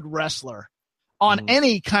not a good wrestler on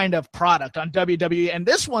any kind of product on WWE. And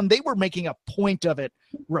this one, they were making a point of it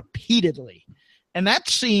repeatedly. And that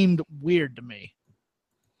seemed weird to me.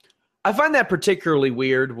 I find that particularly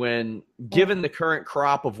weird when, given the current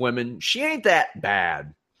crop of women, she ain't that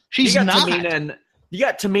bad. She's not. You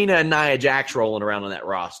got Tamina and Nia Jax rolling around on that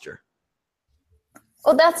roster.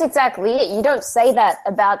 Well, that's exactly it. You don't say that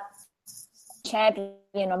about champion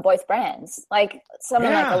on both brands. Like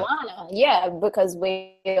someone like Alana, because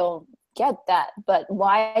we'll get that. But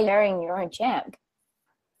why are you wearing your own champ?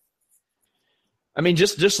 I mean,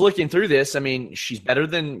 just looking through this, I mean, she's better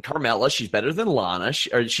than Carmella. She's better than Lana.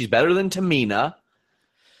 She's better than Tamina.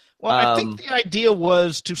 Well, I think the idea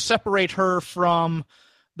was to separate her from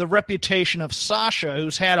the reputation of Sasha,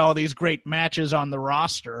 who's had all these great matches on the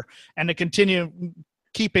roster, and to continue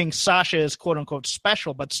keeping Sasha as quote-unquote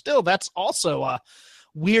special. But still, that's also a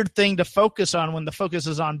weird thing to focus on when the focus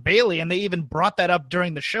is on Bayley, and they even brought that up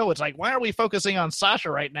during the show. It's like, why are we focusing on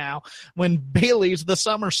Sasha right now when Bayley's the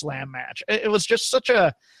SummerSlam match? It was just such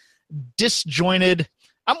a disjointed.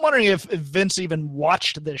 I'm wondering if Vince even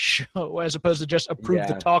watched this show as opposed to just approved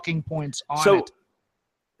the talking points on it.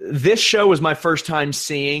 This show was my first time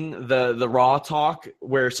seeing the Raw talk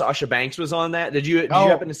where Sasha Banks was on that. Did you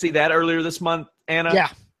happen to see that earlier this month, Anna? Yeah.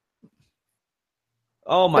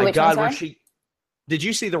 Oh my God, did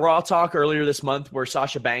you see the Raw talk earlier this month where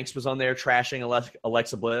Sasha Banks was on there trashing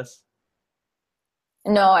Alexa Bliss?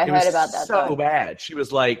 No, I heard about that. So bad. She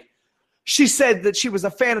was like, she said that she was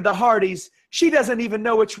a fan of the Hardys. She doesn't even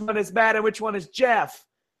know which one is Matt and which one is Jeff.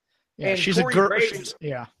 Yeah, and she's Corey a girl. Graves,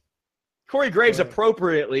 yeah. Corey Graves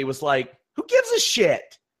appropriately was like, who gives a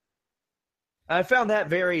shit? I found that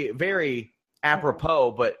very, very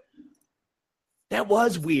apropos, but that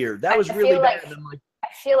was weird. That was really bad. I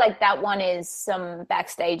feel like that one is some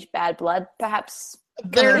backstage bad blood, perhaps.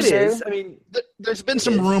 There it is. I mean, there's been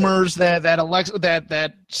some rumors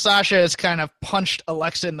that Sasha has kind of punched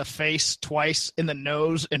Alexa in the face twice in the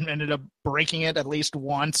nose and ended up breaking it at least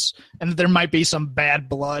once, and there might be some bad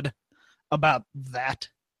blood about that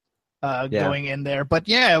going in there. But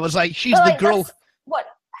yeah, it was like she's the girl. What?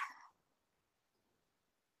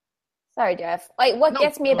 Sorry, Jeff. Like, what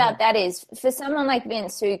gets me about that is for someone like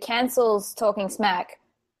Vince who cancels talking smack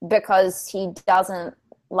because he doesn't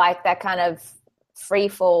like that kind of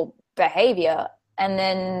free-fall behavior, and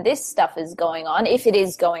then this stuff is going on, if it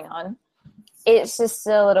is going on, it's just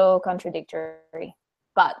a little contradictory.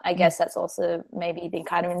 But I guess that's also maybe the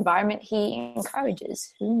kind of environment he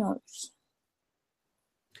encourages. Who knows?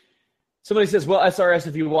 Somebody says, well, SRS,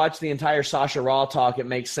 if you watch the entire Sasha Raw talk, it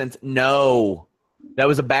makes sense. No, that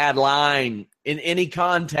was a bad line. In any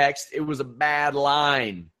context, it was a bad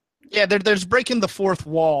line. Yeah, there's breaking the fourth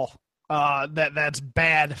wall. That's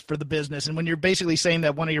bad for the business. And when you're basically saying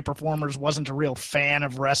that one of your performers wasn't a real fan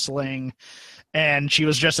of wrestling and she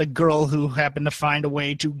was just a girl who happened to find a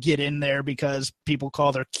way to get in there because people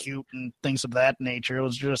called her cute and things of that nature, it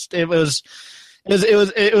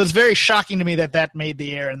was very shocking to me that made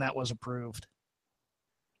the air and that was approved.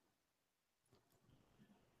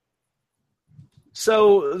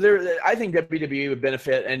 So I think WWE would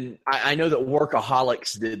benefit, and I know that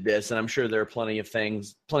Workaholics did this, and I'm sure there are plenty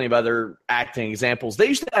of other acting examples. They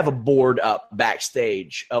used to have a board up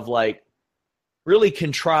backstage of like really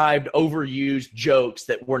contrived, overused jokes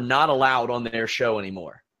that were not allowed on their show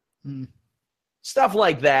anymore. Stuff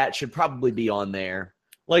like that should probably be on there.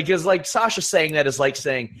 Like Sasha saying that is like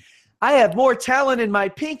saying, I have more talent in my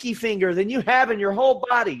pinky finger than you have in your whole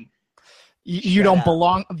body. You don't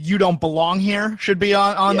belong. You don't belong here. Should be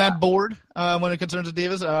on that board when it concerns the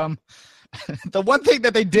Divas. The one thing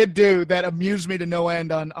that they did do that amused me to no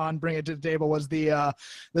end on Bring It to the Table was the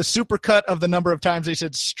supercut of the number of times they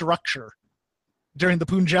said structure during the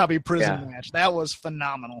Punjabi prison match. That was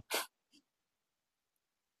phenomenal.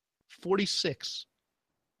 46.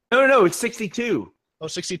 No, it's 62. Oh,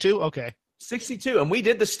 62? Okay. 62. And we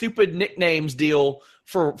did the stupid nicknames deal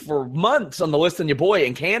for months on the List on Your Boy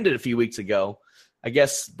and Candid a few weeks ago. I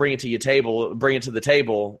guess Bring It to the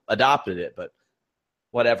Table adopted it, but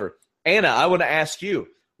whatever. Anna, I want to ask you,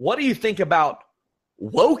 what do you think about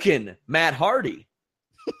Woken Matt Hardy?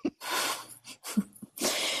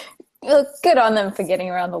 Look, good on them for getting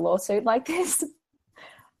around the lawsuit like this.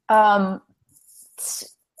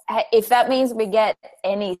 If that means we get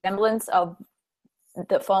any semblance of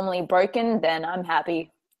the formerly broken, then I'm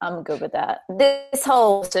happy. I'm good with that. This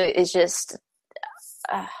whole suit is just,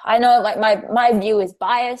 I know like my view is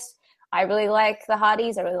biased. I really like the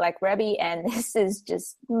Hardys. I really like Rebby. And this is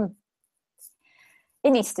just, it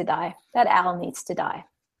needs to die. That owl needs to die.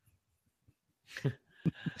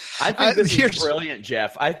 I think this is brilliant,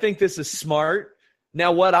 Jeff. I think this is smart.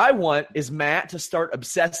 Now, what I want is Matt to start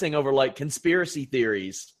obsessing over like conspiracy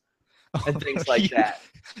theories and things like that.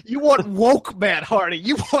 You want woke Matt Hardy.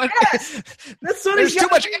 You want that's what there's too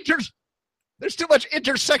much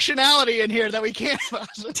intersectionality in here that we can't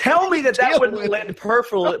tell me that wouldn't lend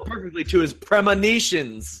perfectly to his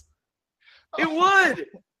premonitions. It would.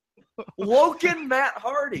 Woken Matt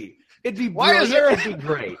Hardy. It'd be brilliant. It'd be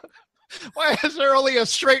great. Why is there only a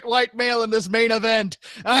straight white male in this main event?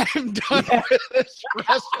 I'm done with this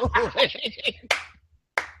wrestling.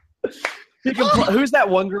 Who's that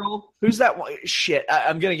one girl? Who's that one? Shit,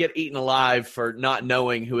 I'm going to get eaten alive for not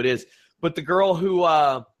knowing who it is. But the girl who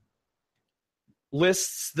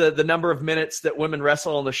lists the number of minutes that women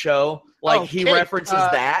wrestle on the show, he Kate, references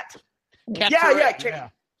that.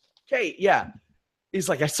 Kate, yeah. He's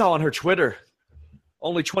like, I saw on her Twitter,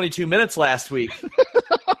 only 22 minutes last week.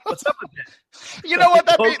 What's up with that? You know what?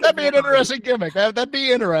 That'd be an interesting gimmick. That'd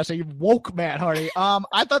be interesting. Woke Matt Hardy.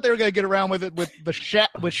 I thought they were going to get around with it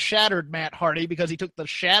with shattered Matt Hardy because he took the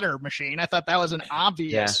shatter machine. I thought that was an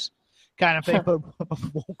obvious kind of thing. But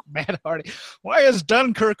woke Matt Hardy. Why is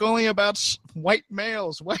Dunkirk only about white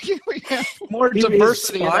males? Why can't we have more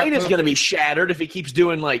diversity? His spine is going to be shattered if he keeps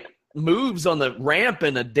doing moves on the ramp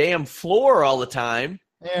and the damn floor all the time.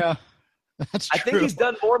 Yeah. That's true. I think he's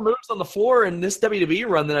done more moves on the floor in this WWE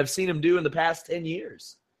run than I've seen him do in the past 10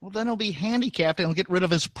 years. Well, then he'll be handicapped and he'll get rid of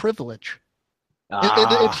his privilege.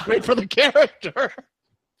 It's great for the character.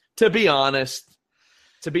 To be honest,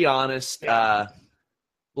 if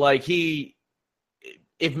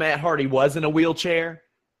Matt Hardy was in a wheelchair,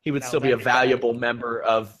 he would still be a valuable member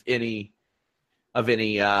of any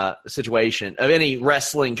situation, of any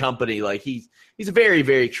wrestling company. Like he's a very,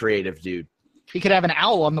 very creative dude. He could have an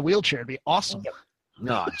owl on the wheelchair. It'd be awesome.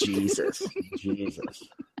 Oh, Jesus.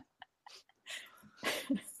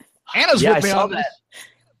 Anna's with me on this.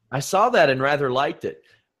 I saw that and rather liked it.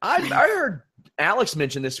 I heard Alex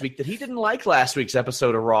mention this week that he didn't like last week's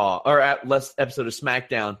episode of Raw, or last episode of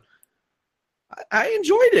SmackDown. I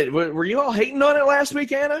enjoyed it. Were you all hating on it last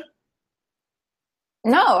week, Anna?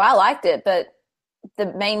 No, I liked it, but the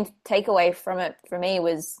main takeaway from it for me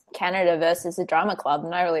was Canada versus the Drama Club,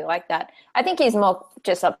 and I really like that. I think he's more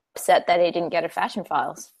just upset that he didn't get a Fashion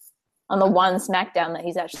Files on the one SmackDown that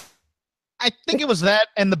he's actually. I think it was that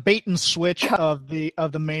and the bait and switch of the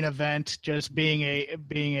main event just being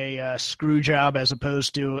a screw job as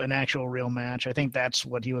opposed to an actual real match. I think that's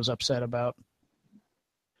what he was upset about.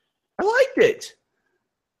 I liked it.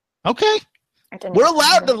 Okay, we're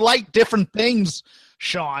allowed to like different things,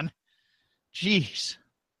 Sean. Jeez.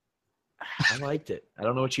 I liked it. I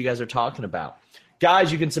don't know what you guys are talking about.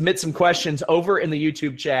 Guys, you can submit some questions over in the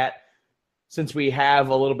YouTube chat since we have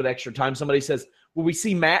a little bit extra time. Somebody says, will we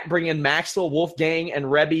see Matt bring in Maxwell, Wolfgang,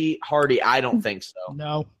 and Rebby Hardy? I don't think so.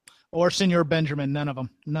 No. Or Senor Benjamin. None of them.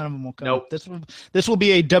 None of them will come. Nope. This will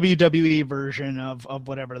be a WWE version of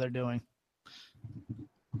whatever they're doing.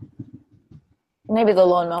 Maybe the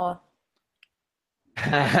lawnmower.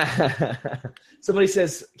 Somebody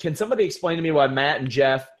says, can somebody explain to me why Matt and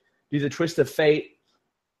Jeff do the twist of fate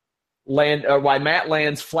why Matt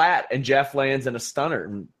lands flat and Jeff lands in a stunner?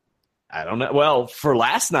 And I don't know. Well, for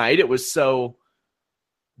last night, it was so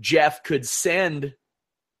Jeff could send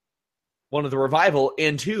one of the Revival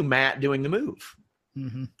into Matt doing the move.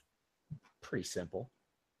 Mm-hmm. Pretty simple.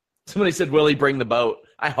 Somebody said, will he bring the boat?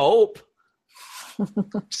 I hope.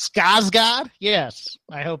 Skarsgård? Yes,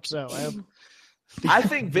 I hope so. I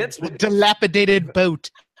think Vince would. Dilapidated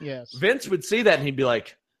boat. Yes. Vince would see that and he'd be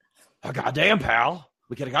like, oh, goddamn, pal.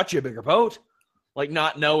 We could have got you a bigger boat. Like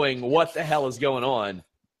not knowing what the hell is going on.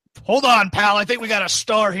 Hold on, pal. I think we got a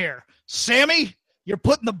star here. Sammy, you're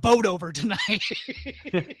putting the boat over tonight.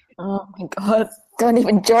 Oh, my God. Don't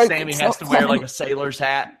even joke. Sammy has to wear like a sailor's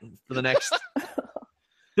hat for the next.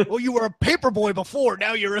 Well, you were a paper boy before.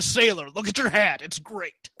 Now you're a sailor. Look at your hat. It's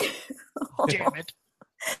great. Damn it.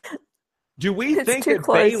 Do we think that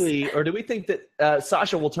Bayley, or do we think that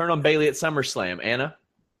Sasha will turn on Bayley at SummerSlam, Anna?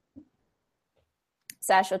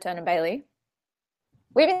 Sasha will turn on Bayley.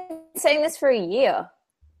 We've been saying this for a year.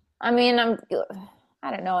 I mean,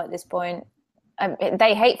 I don't know at this point.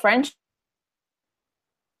 They hate French.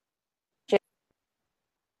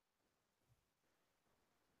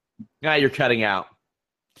 Now you're cutting out.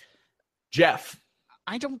 Jeff.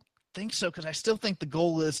 I don't think so, because I still think the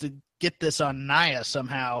goal is to get this on Nia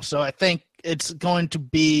somehow. So I think it's going to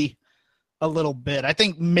be a little bit. I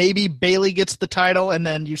think maybe Bayley gets the title, and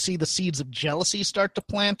then you see the seeds of jealousy start to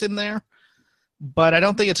plant in there. But I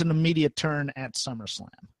don't think it's an immediate turn at SummerSlam.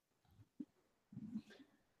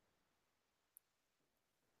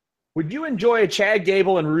 Would you enjoy a Chad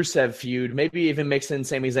Gable and Rusev feud? Maybe even mix in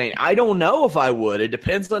Sami Zayn. I don't know if I would. It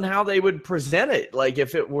depends on how they would present it. Like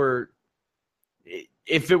if it were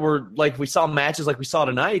like we saw matches like we saw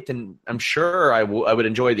tonight, then I'm sure I would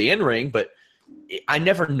enjoy the in-ring, but I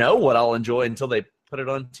never know what I'll enjoy until they put it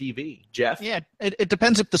on TV. Jeff? Yeah, it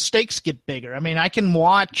depends if the stakes get bigger. I mean, I can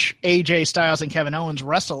watch AJ Styles and Kevin Owens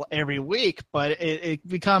wrestle every week, but it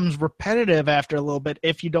becomes repetitive after a little bit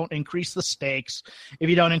if you don't increase the stakes, if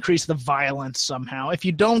you don't increase the violence somehow, if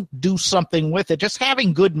you don't do something with it. Just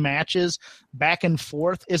having good matches back and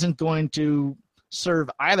forth isn't going to serve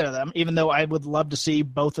either of them, even though I would love to see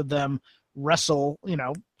both of them wrestle,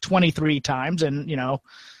 23 times and,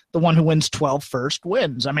 the one who wins 12 first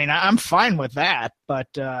wins. I mean, I'm fine with that, but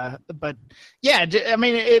yeah, I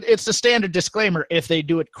mean, it's the standard disclaimer. If they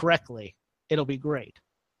do it correctly, it'll be great.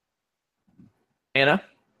 Anna?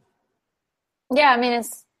 Yeah, I mean,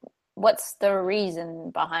 what's the reason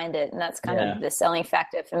behind it? And that's kind of the selling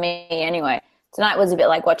factor for me anyway. Tonight was a bit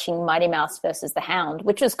like watching Mighty Mouse versus the Hound,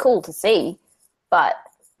 which was cool to see, but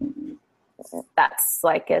that's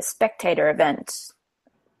like a spectator event.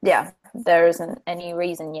 Yeah, there isn't any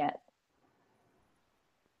reason yet.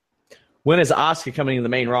 When is Asuka coming to the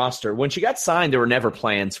main roster? When she got signed, there were never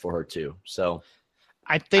plans for her to. So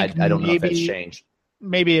I think I don't know if that's changed.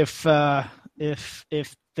 Maybe if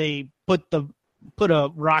they put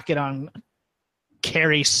a rocket on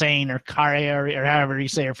Kairi Sane or Kari or however you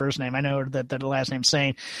say her first name. I know that the last name's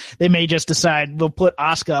Sane. They may just decide we'll put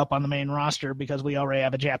Asuka up on the main roster because we already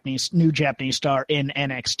have a new Japanese star in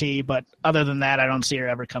NXT. But other than that, I don't see her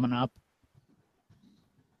ever coming up.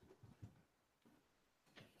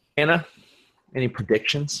 Anna, any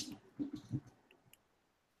predictions?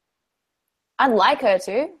 I'd like her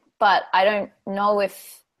to, but I don't know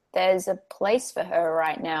if there's a place for her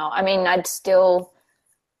right now. I mean, I'm still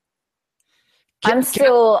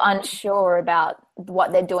unsure about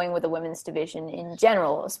what they're doing with the women's division in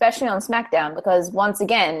general, especially on SmackDown, because once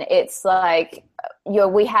again, it's like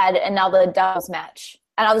we had another doubles match.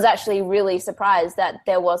 And I was actually really surprised that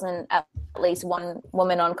there wasn't at least one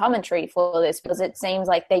woman on commentary for this, because it seems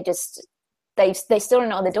like they still don't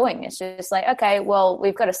know what they're doing. It's just like, okay, well,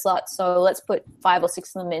 we've got a slot, so let's put 5 or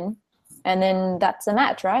 6 of them in, and then that's a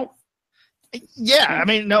match, right? Yeah, I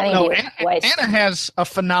mean, no. Anna has a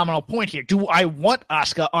phenomenal point here. Do I want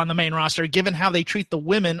Asuka on the main roster, given how they treat the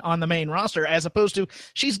women on the main roster, as opposed to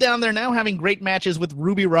she's down there now having great matches with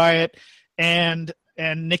Ruby Riott and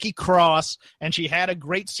Nikki Cross, and she had a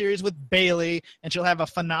great series with Bayley, and she'll have a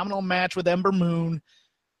phenomenal match with Ember Moon,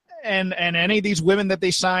 and any of these women that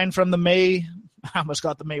they signed from the May. I almost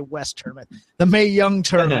got the Mae West tournament, the Mae Young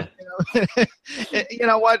tournament. You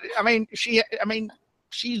know what? I mean,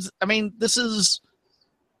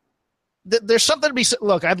 there's something to be said.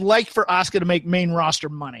 Look, I'd like for Asuka to make main roster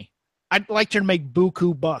money. I'd like her to make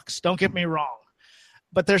buku bucks. Don't get me wrong.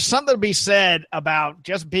 But there's something to be said about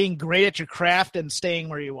just being great at your craft and staying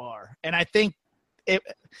where you are. And I think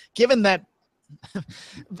given that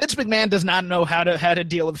Vince McMahon does not know how to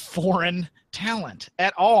deal with foreign talent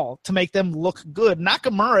at all to make them look good.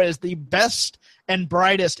 Nakamura is the best and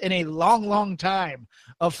brightest in a long, long time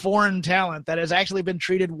of foreign talent that has actually been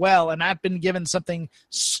treated well and not been given something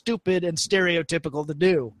stupid and stereotypical to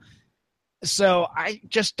do. So I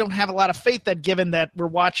just don't have a lot of faith that, given that we're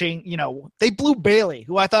watching, they blew Bayley,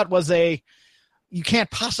 who I thought was you can't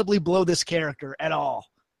possibly blow this character at all.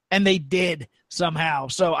 And they did somehow.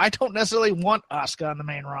 So I don't necessarily want Asuka on the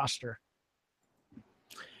main roster.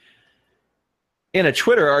 In a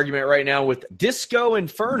Twitter argument right now with Disco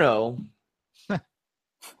Inferno,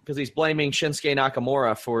 because he's blaming Shinsuke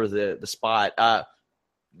Nakamura for the spot.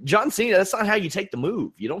 John Cena, that's not how you take the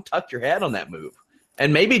move. You don't tuck your head on that move.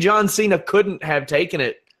 And maybe John Cena couldn't have taken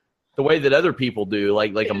it the way that other people do,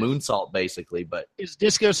 like a moonsault, basically. But is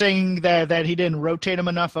Disco saying that he didn't rotate him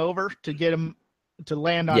enough over to get him to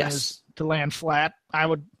land on to land flat? I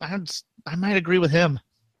might agree with him.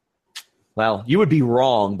 Well, you would be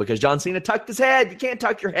wrong, because John Cena tucked his head. You can't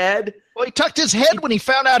tuck your head. Well, he tucked his head when he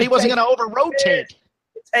found out he wasn't going to over-rotate.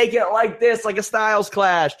 Take it like this, like a Styles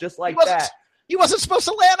Clash, just like that. He wasn't supposed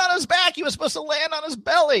to land on his back. He was supposed to land on his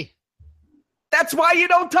belly. That's why you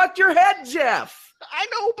don't tuck your head, Jeff. I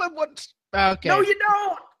know, but what? Okay. No, you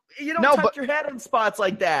don't. You don't tuck your head on spots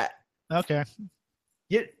like that. Okay.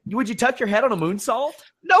 Would you tuck your head on a moonsault?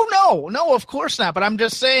 No, of course not. But I'm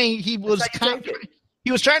just saying he was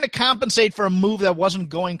trying to compensate for a move that wasn't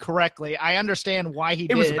going correctly. I understand why he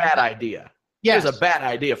did. It was a bad idea. Yes. It was a bad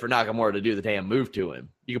idea for Nakamura to do the damn move to him.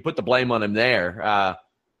 You can put the blame on him there.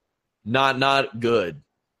 Not good.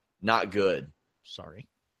 Not good. Sorry.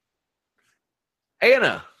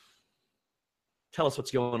 Anna, tell us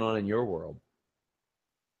what's going on in your world.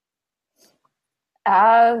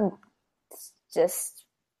 Just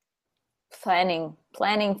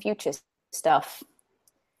planning future stuff.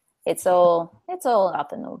 It's all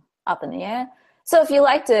up in the air. So if you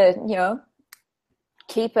like to,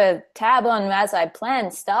 keep a tab on as I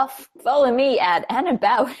plan stuff, follow me at Anna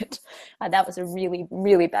Bowett. That was a really,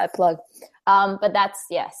 really bad plug. But that's,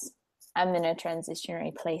 yes, I'm in a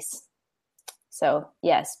transitionary place. So,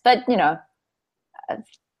 yes. But,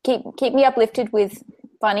 keep me uplifted with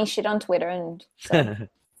funny shit on Twitter, and so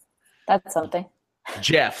that's something.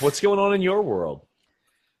 Jeff, what's going on in your world?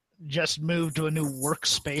 Just moved to a new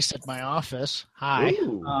workspace at my office. Hi.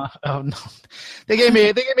 Oh no. They gave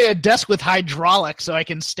me a desk with hydraulics so I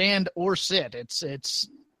can stand or sit. It's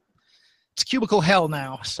cubicle hell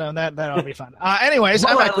now, so that'll be fun. Anyways,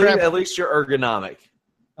 well, at least you're ergonomic.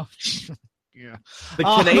 Oh, yeah. The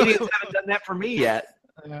Canadians haven't done that for me yet.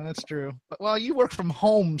 Yeah, that's true. But, well, you work from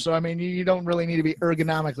home, so I mean, you don't really need to be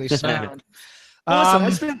ergonomically sound. Listen, I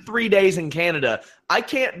spent 3 days in Canada. I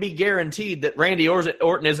can't be guaranteed that Randy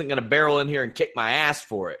Orton isn't going to barrel in here and kick my ass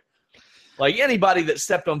for it. Like, anybody that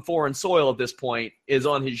stepped on foreign soil at this point is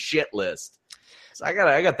on his shit list. So I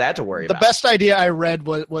got that to worry about. The best idea I read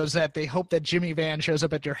was that they hope that Jimmy Van shows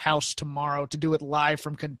up at your house tomorrow to do it live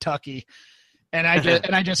from Kentucky. And I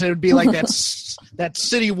just said it would be like that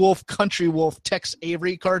City Wolf, Country Wolf, Tex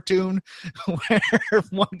Avery cartoon where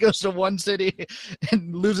one goes to one city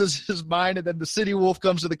and loses his mind, and then the City Wolf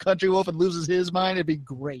comes to the Country Wolf and loses his mind. It'd be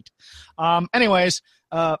great. Anyways,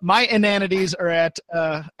 my inanities are at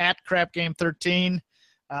Crap Game 13.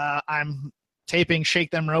 I'm taping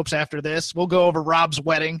Shake Them Ropes after this. We'll go over Rob's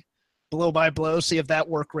wedding, blow by blow, see if that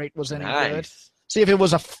work rate was any good. See if it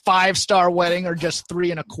was a 5-star wedding or just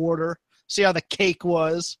 3 1/4. See how the cake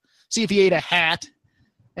was. See if he ate a hat.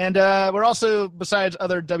 And we're also, besides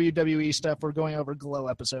other WWE stuff, we're going over Glow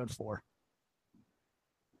episode 4.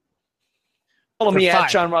 Follow me at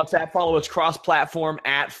Sean Ross Sapp. Follow us cross-platform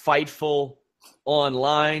at Fightful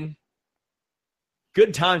Online.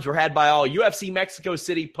 Good times were had by all. UFC Mexico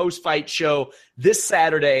City post-fight show this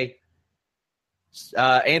Saturday.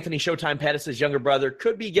 Anthony Showtime Pettis' younger brother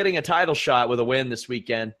could be getting a title shot with a win this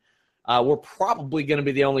weekend. We're probably going to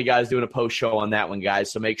be the only guys doing a post show on that one,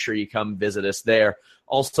 guys, so make sure you come visit us there.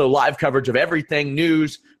 Also, live coverage of everything,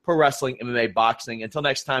 news, pro wrestling, MMA, boxing. Until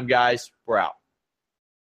next time, guys, we're out.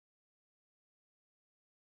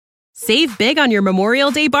 Save big on your Memorial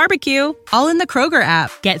Day barbecue, all in the Kroger app.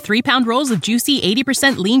 Get 3-pound rolls of juicy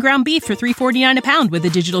 80% lean ground beef for $3.49 a pound with a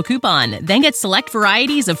digital coupon. Then get select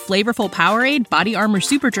varieties of flavorful Powerade, Body Armor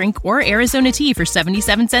Super Drink, or Arizona tea for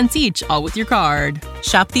 77 cents each, all with your card.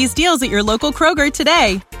 Shop these deals at your local Kroger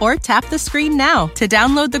today, or tap the screen now to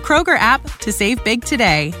download the Kroger app to save big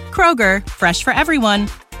today. Kroger, fresh for everyone.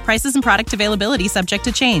 Prices and product availability subject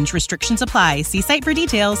to change. Restrictions apply. See site for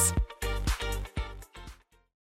details.